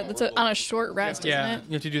on a short rest, Yeah, isn't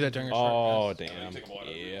you have to do that during a short Oh rest. damn.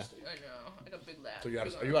 Yeah. So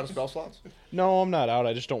are you out of spell slots? No, I'm not out.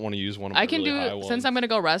 I just don't want to use one of my I can really high do ones. since I'm gonna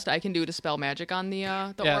go rest. I can do dispel magic on the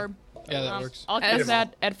Yeah. orb. Yeah, that works. I'll cast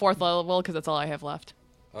that at 4th level because that's all I have left.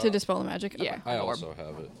 to dispel the magic? Yeah. I the orb. also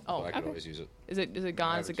have it. Oh, but I could okay. always use it. Is it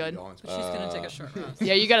gone? Is it good? She's gonna take a short rest.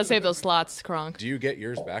 Yeah, you gotta save those slots, Kronk. Do you get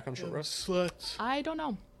yours back on short rest? I don't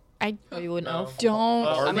know. I Oh, you wouldn't know? don't.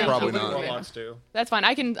 I mean, probably I not. would- Wants to. That's fine.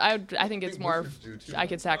 I think it's more. I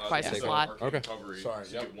could sacrifice a slot. Okay. Sorry.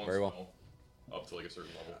 Yep. Very well. Up to like a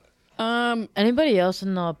certain level. Anybody else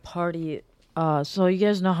in the party? So you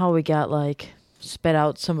guys know how we got like spit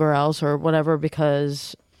out somewhere else or whatever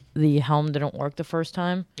because the helm didn't work the first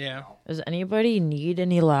time? Yeah. Does anybody need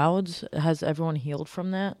any louds? Has everyone healed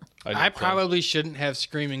from that? I probably shouldn't have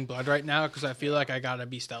screaming blood right now because I feel like I gotta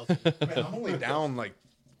be stealthy. Man, I'm only down like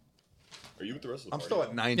Are you with the rest of the I'm party? still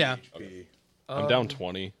at 90 Yeah. HP. I'm down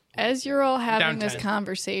 20. As you're all having this 10.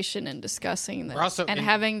 conversation and discussing this We're also and in-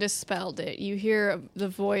 having dispelled it, you hear the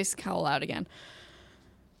voice call out again.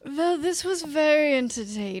 Well, this was very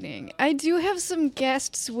entertaining. I do have some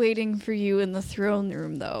guests waiting for you in the throne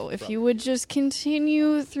room, though. If you would just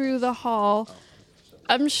continue through the hall,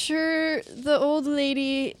 I'm sure the old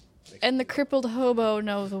lady and the crippled hobo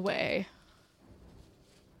know the way.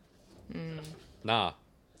 Nah.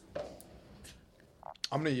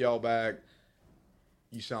 I'm gonna yell back.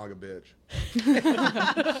 You sound like a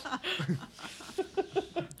bitch.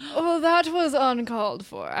 Oh, that was uncalled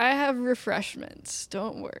for. I have refreshments.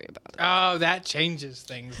 Don't worry about it. Oh, that changes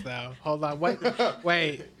things though. Hold on.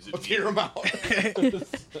 Wait. Let's hear him out.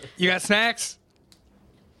 You got snacks?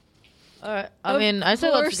 All right. I mean, I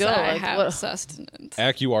said let's go. I Like, have what, sustenance.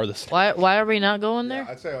 Ack, you are the. why are we not going there?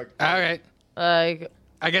 I'd say like, All right. Like,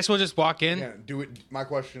 I guess we'll just walk in. yeah, do it. My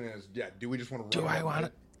question is, do we just want to? Do I want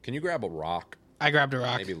it? Can you grab a rock? I grabbed a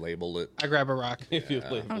rock. Maybe label it. I grab a rock. If you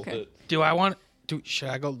labeled Okay. it. Do I want? Should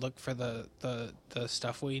I go look for the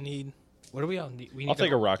stuff we need? What do we all need? We need I'll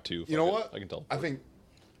take a rock too. You know Fuck it. what? I can tell. I think.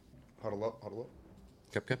 Huddle up.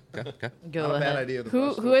 Okay. go Not a bad ahead. idea.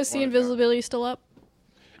 Who has the invisibility still up?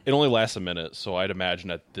 It only lasts a minute, so I'd imagine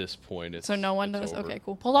at this point it's. So no one it's does? over. Okay,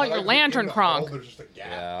 cool. Pull out your lantern, Kronk.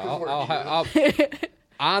 Yeah.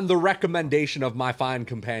 On the recommendation of my fine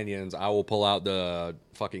companions, I will pull out the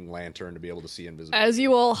fucking lantern to be able to see invisibility. As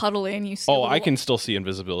you all huddle in, you see. Oh, a I little- can still see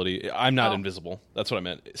invisibility. I'm not Oh. invisible. That's what I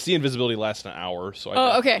meant. See invisibility lasts an hour, so I Oh,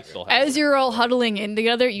 definitely okay. still have As it. you're all huddling in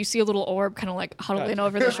together, you see a little orb kind of like huddle in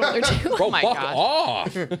over the shoulder too. Bro, my fuck God.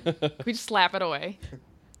 off! We just slap it away.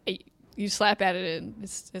 You slap at it and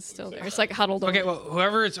it's still there. It's like huddled Okay, over. well,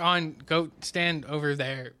 whoever it's on, go stand over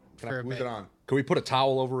there for a Who's bit. it on? Can we put a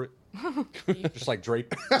towel over it? Just like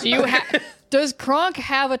drape. Do you does Kronk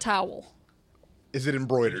have a towel? Is it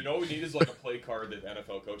embroidered? You know what we need is like a play card that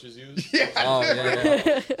NFL coaches use. Oh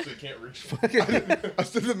yeah. So you can't reach. I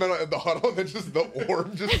stood in the middle of the huddle, and then just the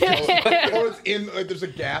orb just goes. Or it's in. There's a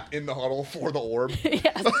gap in the huddle for the orb.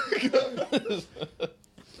 Yes.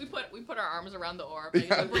 We put our arms around the orb. And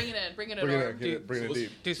Yeah. bring it in. Bring it in. Bring it orb. in. Get it, bring it in deep.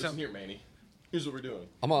 Do Listen something. here, Manny. Here's what we're doing.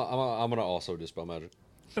 I'm gonna also dispel magic.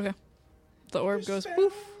 Okay. The orb goes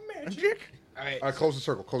poof. All right. Close the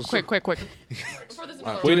circle. Close the circle. Quick.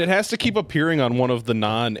 Wait, it has to keep appearing on one of the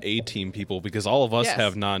non-A team people because all of us Yes.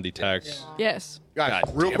 have non-detect. Yes. Guys,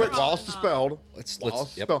 God real damn quick, it. while it's dispelled,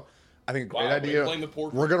 I think a great idea.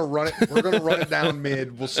 We're gonna run it down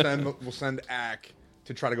mid. We'll send Ack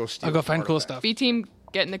to try to go steal. I'll go some find cool artifacts. stuff. B team,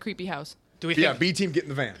 get in the creepy house. Do we Yeah, think? B team, get in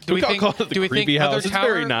the van. Do we think? call it the Do we think creepy other house. It's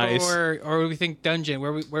tower very nice. or do we think dungeon?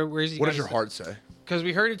 Where's he? What does your heart say? Because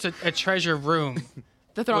we heard it's a treasure room.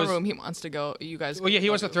 The throne Was- room he wants to go. You guys. Well, yeah, he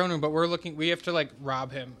wants the throne room, but we're looking. We have to like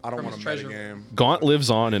rob him. I don't from want his a meta treasure room. game. Gaunt lives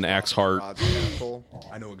on in Axe Heart. God's castle.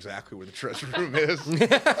 I know exactly where the treasure room is. I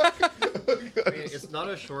mean, it's not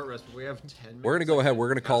a short rest, but we have 10 minutes. We're gonna go ahead. We're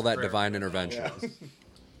gonna call that prayer. divine intervention.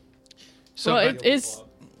 So well, but it's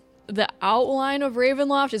the outline of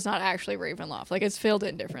Ravenloft is not actually Ravenloft. Like it's filled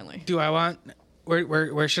in differently. do I want?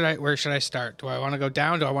 Where should I start? Do I want to go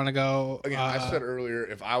down? Do I want to go? Again, I said earlier,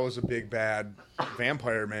 if I was a big bad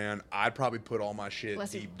vampire man, I'd probably put all my shit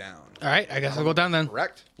Bless you. deep down. All right, I guess I'll go down then.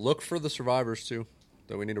 Correct. Look for the survivors too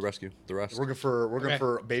that we need to rescue. The rest. We're looking Okay.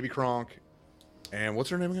 for Baby Kronk, and what's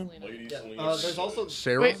her name again? There's also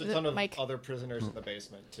Sarah. Wait, a ton of Mike. other prisoners in the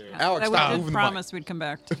basement too. Alex, I stop did moving the promise we'd come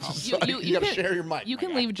back to help. You gotta share your mic. You my can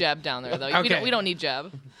guy. leave Jeb down there though. Okay. We don't need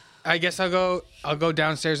Jeb. I guess I'll go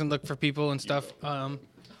downstairs and look for people and stuff.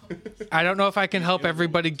 I don't know if I can help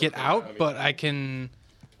everybody get out, but I can.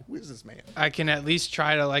 Who is this man? I can at least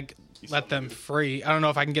try to like let them free. I don't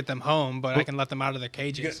know if I can get them home, but I can let them out of their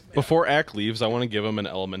cages. Before Ack leaves, I want to give him an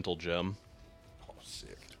elemental gem.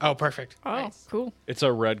 Oh, perfect. Oh, Nice. cool. It's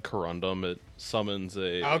a red corundum. It summons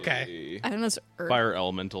a Okay. I think that's Earth. fire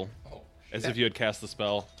elemental, as if you had cast the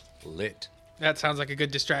spell. Lit. That sounds like a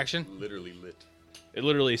good distraction. Literally lit. It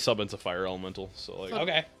literally summons a fire elemental. So like,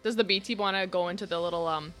 Okay. Does the B team want to go into the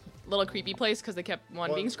little creepy place because they kept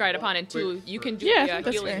one being scryed upon and two you can do Yeah, the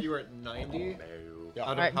that's healing. fair. You were at 90.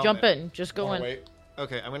 All right, jump in. Just go in. Wait.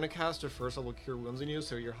 Okay, I'm gonna cast a first level cure wounds on you,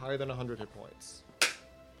 so you're higher than 100 hit points.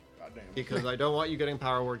 Goddamn. Because I don't want you getting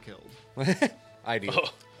power word killed. Ideal.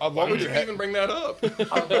 I love Why where would your you head, even bring that up?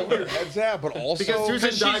 I love where your head's at, but also Because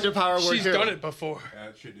Susan died to power word She's kill. done it before. Yeah,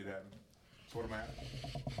 that shit did happen. So what am I at?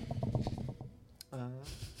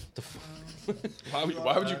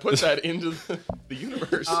 Why would you put that into the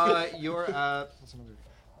universe? You're at what's another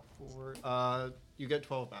 4. You get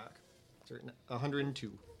 12 back. So you're at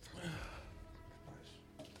 102.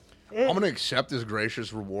 I'm gonna accept this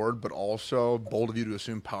gracious reward, but also bold of you to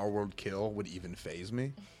assume power word kill would even phase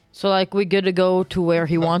me. So like we good to go to where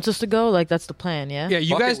he wants us to go? Like that's the plan, yeah? Yeah,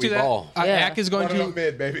 you Fuck guys it, do we that. ball. Yeah. Ack is going Run it to up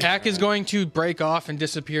mid, baby. Ack is going to break off and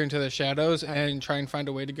disappear into the shadows and try and find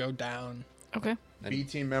a way to go down. Okay. B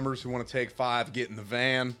team members who want to take 5 get in the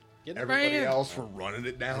van. Get in the Everybody van. else, we're running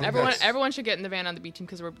it down. Everyone should get in the van on the B team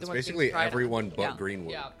because we're the It's ones being basically scryed on. everyone but Yeah.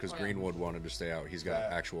 Greenwood, Yeah. because Yeah. Greenwood wanted to stay out. He's got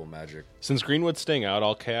actual magic. since Greenwood's staying out,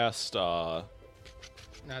 I'll cast Not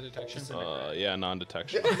detection.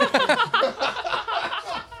 non-detection.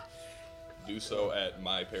 Do so at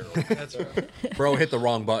my peril. That's right. Bro hit the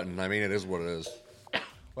wrong button. I mean, it is what it is. Well,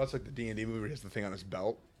 that's like the D&D movie where he has the thing on his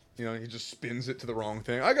belt. You know, he just spins it to the wrong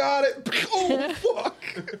thing. I got it. Oh, fuck.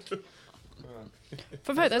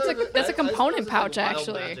 That's a component pouch Wild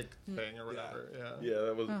actually. magic thing or whatever. Yeah. Yeah,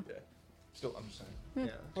 that was. Yeah. Still, I'm just saying.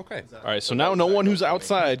 Yeah. Okay. All right, so now no one who's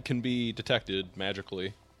outside can be detected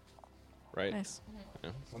magically, right? Nice.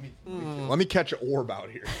 Let me catch an orb out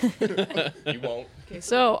here. You won't. Okay,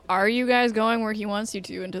 so are you guys going where he wants you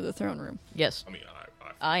to into the throne room? Yes, I mean,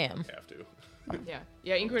 I am. have to.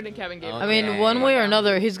 Yeah, Ingrid and Kevin gave. I mean, one way or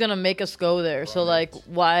another, he's gonna make us go there. So like,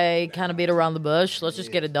 why kind of beat around the bush? Let's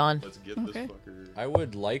just get it done. Let's get Okay. this fucker. I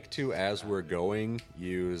would like to, as we're going,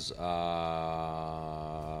 use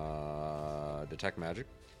detect magic.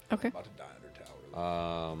 Okay. About to die under tower.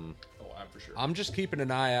 Oh, I'm for sure. I'm just keeping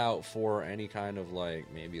an eye out for any kind of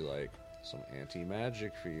maybe some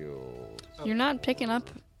anti-magic field. You're not picking up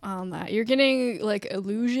on that. You're getting like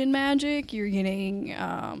illusion magic. You're getting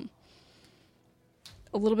a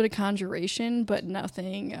little bit of conjuration, but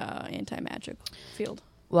nothing anti-magic field.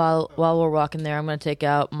 While we're walking there, I'm gonna take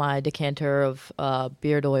out my decanter of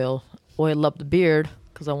beard oil, oil up the beard,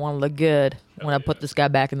 because I want to look good when I put this guy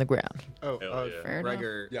back in the ground. Oh, Hell yeah. Fair enough.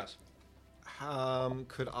 Gregor, Yes.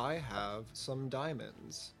 could I have some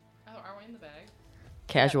diamonds? Oh, are we in the bag?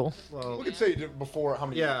 Casual. Well, We could say before how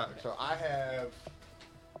many. Yeah. So I have.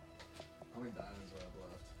 How many diamonds do I have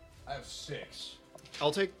left? I have 6.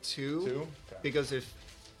 I'll take 2. 2? Okay. Because if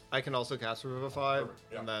I can also cast Revivify, Perfect,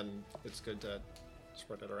 yeah. and then it's good to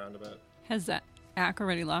spread it around a bit. Has that Ack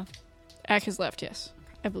already left? Ack has left, yes,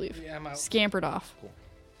 I believe. Yeah, I'm out. Scampered off.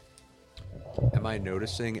 Am I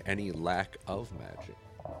noticing any lack of magic?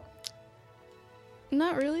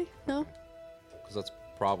 Not really. No. because that's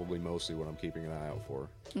probably mostly what I'm keeping an eye out for.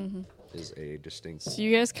 Is a distinct. So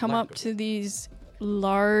you guys come lack up of to it. these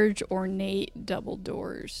large, ornate double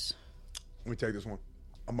doors. Let me take this one.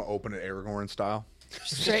 I'm gonna open it Aragorn style.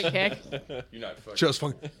 Straight kick. You're not fucking Just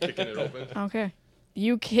fucking. kicking it open. Okay.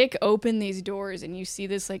 You kick open these doors and you see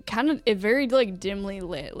this like kind of a very like dimly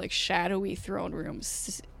lit, like shadowy throne room,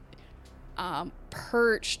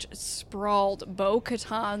 perched, sprawled,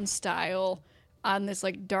 Bo-Katan style on this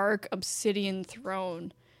like dark obsidian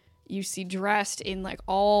throne. You see dressed in like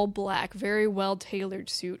all black, very well tailored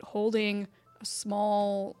suit, holding a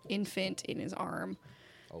small infant in his arm.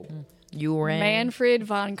 You ran. Manfred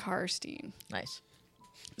von Karstein. Nice.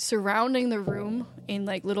 Surrounding the room in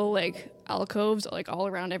like little like alcoves, like all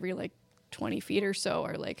around every like 20 feet or so,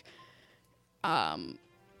 are like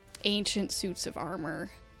ancient suits of armor.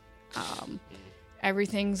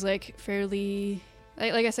 Everything's like fairly,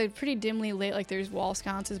 like I said, pretty dimly lit. Like there's wall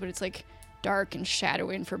sconces, but it's like dark and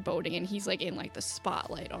shadowy and foreboding, and he's like in like the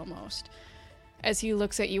spotlight almost as he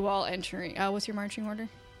looks at you all entering. What's your marching order?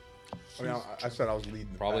 I mean, I said I was leading.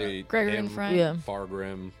 The Probably Gregor in him, front. Yeah.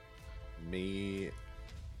 Fargrim, me,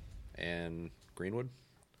 and Greenwood.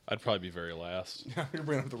 I'd probably be very last. back. You're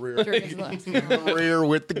bringing up the rear. Jordan's last. The rear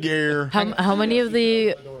with the gear. How many of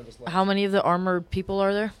the armored people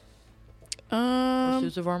are there? Or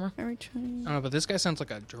suits of armor? Are we trying? I don't know, but this guy sounds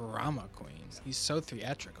like a drama queen. He's so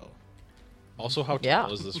theatrical. Also, how Yeah.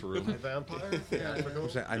 tall is this room? Vampire?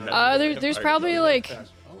 There's probably like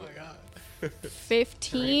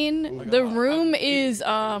 15. The room is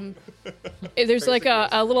there's like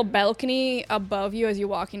a little balcony above you as you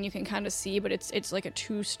walk in. You can kind of see, but it's like a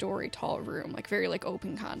 2-story tall room, like very like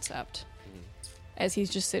open concept. As he's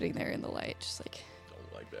just sitting there in the light, just like.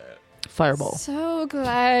 Don't like that. Fireball. So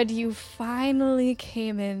glad you finally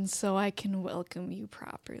came in, so I can welcome you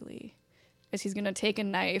properly. As he's gonna take a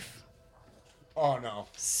knife, Oh no.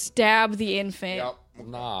 stab the infant. Yep.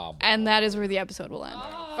 Nah, And that is where the episode will end.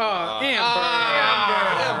 Oh,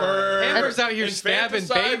 Amber. Amber's out here stabbing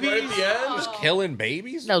Infanticide babies. right at the end. just killing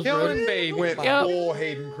babies. That was Killing rude. babies. Went Yep. full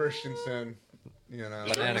Hayden Christensen. You know.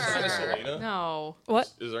 Is there any sign of Selena? No. What?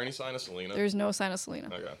 Is there any sign of Selena? There's no sign of Selena.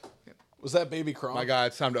 Okay. Was that baby Kronk? My God,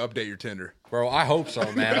 it's time to update your Tinder. Bro, I hope so,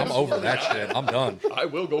 man. I'm over that shit. I'm done. I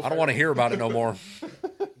will go. I don't want to hear about it no more.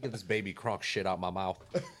 Get this baby Kronk shit out my mouth.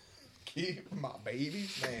 Keep my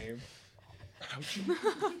baby's name.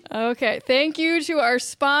 Okay, thank you to our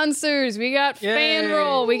sponsors. We got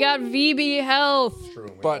FanRoll, we got VB Health.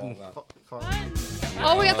 Button.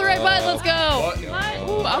 Oh, we got the right button. Let's go.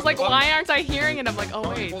 Ooh, I was like, why aren't I hearing it? I'm like, oh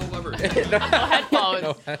wait, no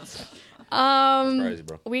headphones. Crazy,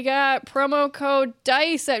 bro. We got promo code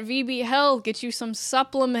DICE at VB Health. Get you some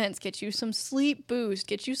supplements, get you some sleep boost,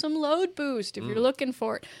 get you some load boost if you're looking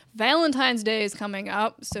for it. Valentine's Day is coming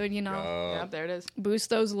up, so you know, Yep, there it is. boost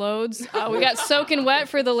those loads. We got soaking wet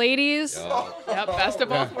for the ladies. Yep, best of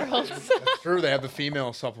both worlds. That's true. They have the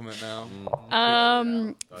female supplement now.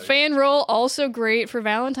 FanRoll also great for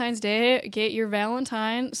Valentine's Day. Get your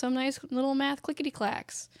Valentine some nice little math clickety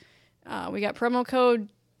clacks. We got promo code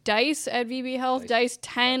DICE at VB Health, DICE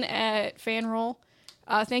 10 at FanRoll.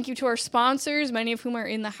 Thank you to our sponsors, many of whom are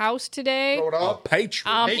in the house today. Throw it up.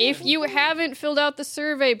 Patreon. If you haven't filled out the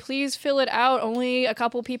survey, please fill it out. Only a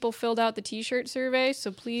couple people filled out the t-shirt survey, so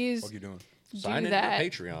please What are you doing? Sign do in that. your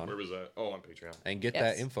Patreon Where was that? Oh, on Patreon. and get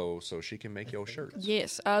Yes. that info so she can make your shirts.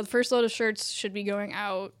 Yes, the first load of shirts should be going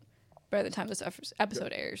out by the time this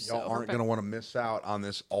episode airs. Y'all So aren't going to want to miss out on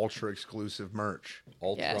this ultra exclusive merch.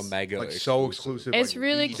 Ultra Yes. mega Like so exclusive. it's like,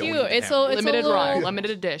 really we don't cute. even It's have a it. Limited little, run,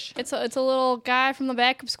 limited dish. It's a little guy from the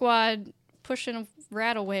backup squad pushing a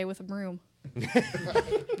rat away with a broom.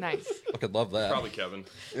 Nice. I could love that. Probably Kevin.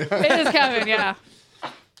 It is Kevin, yeah.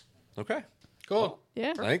 Okay. Cool.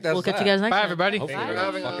 Yeah. I think that's We'll catch you that. guys next Bye, time. everybody. Hopefully Thanks for they're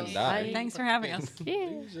having gonna us. fucking die. Thanks for having us.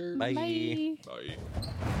 Yeah. Bye. Bye. Bye.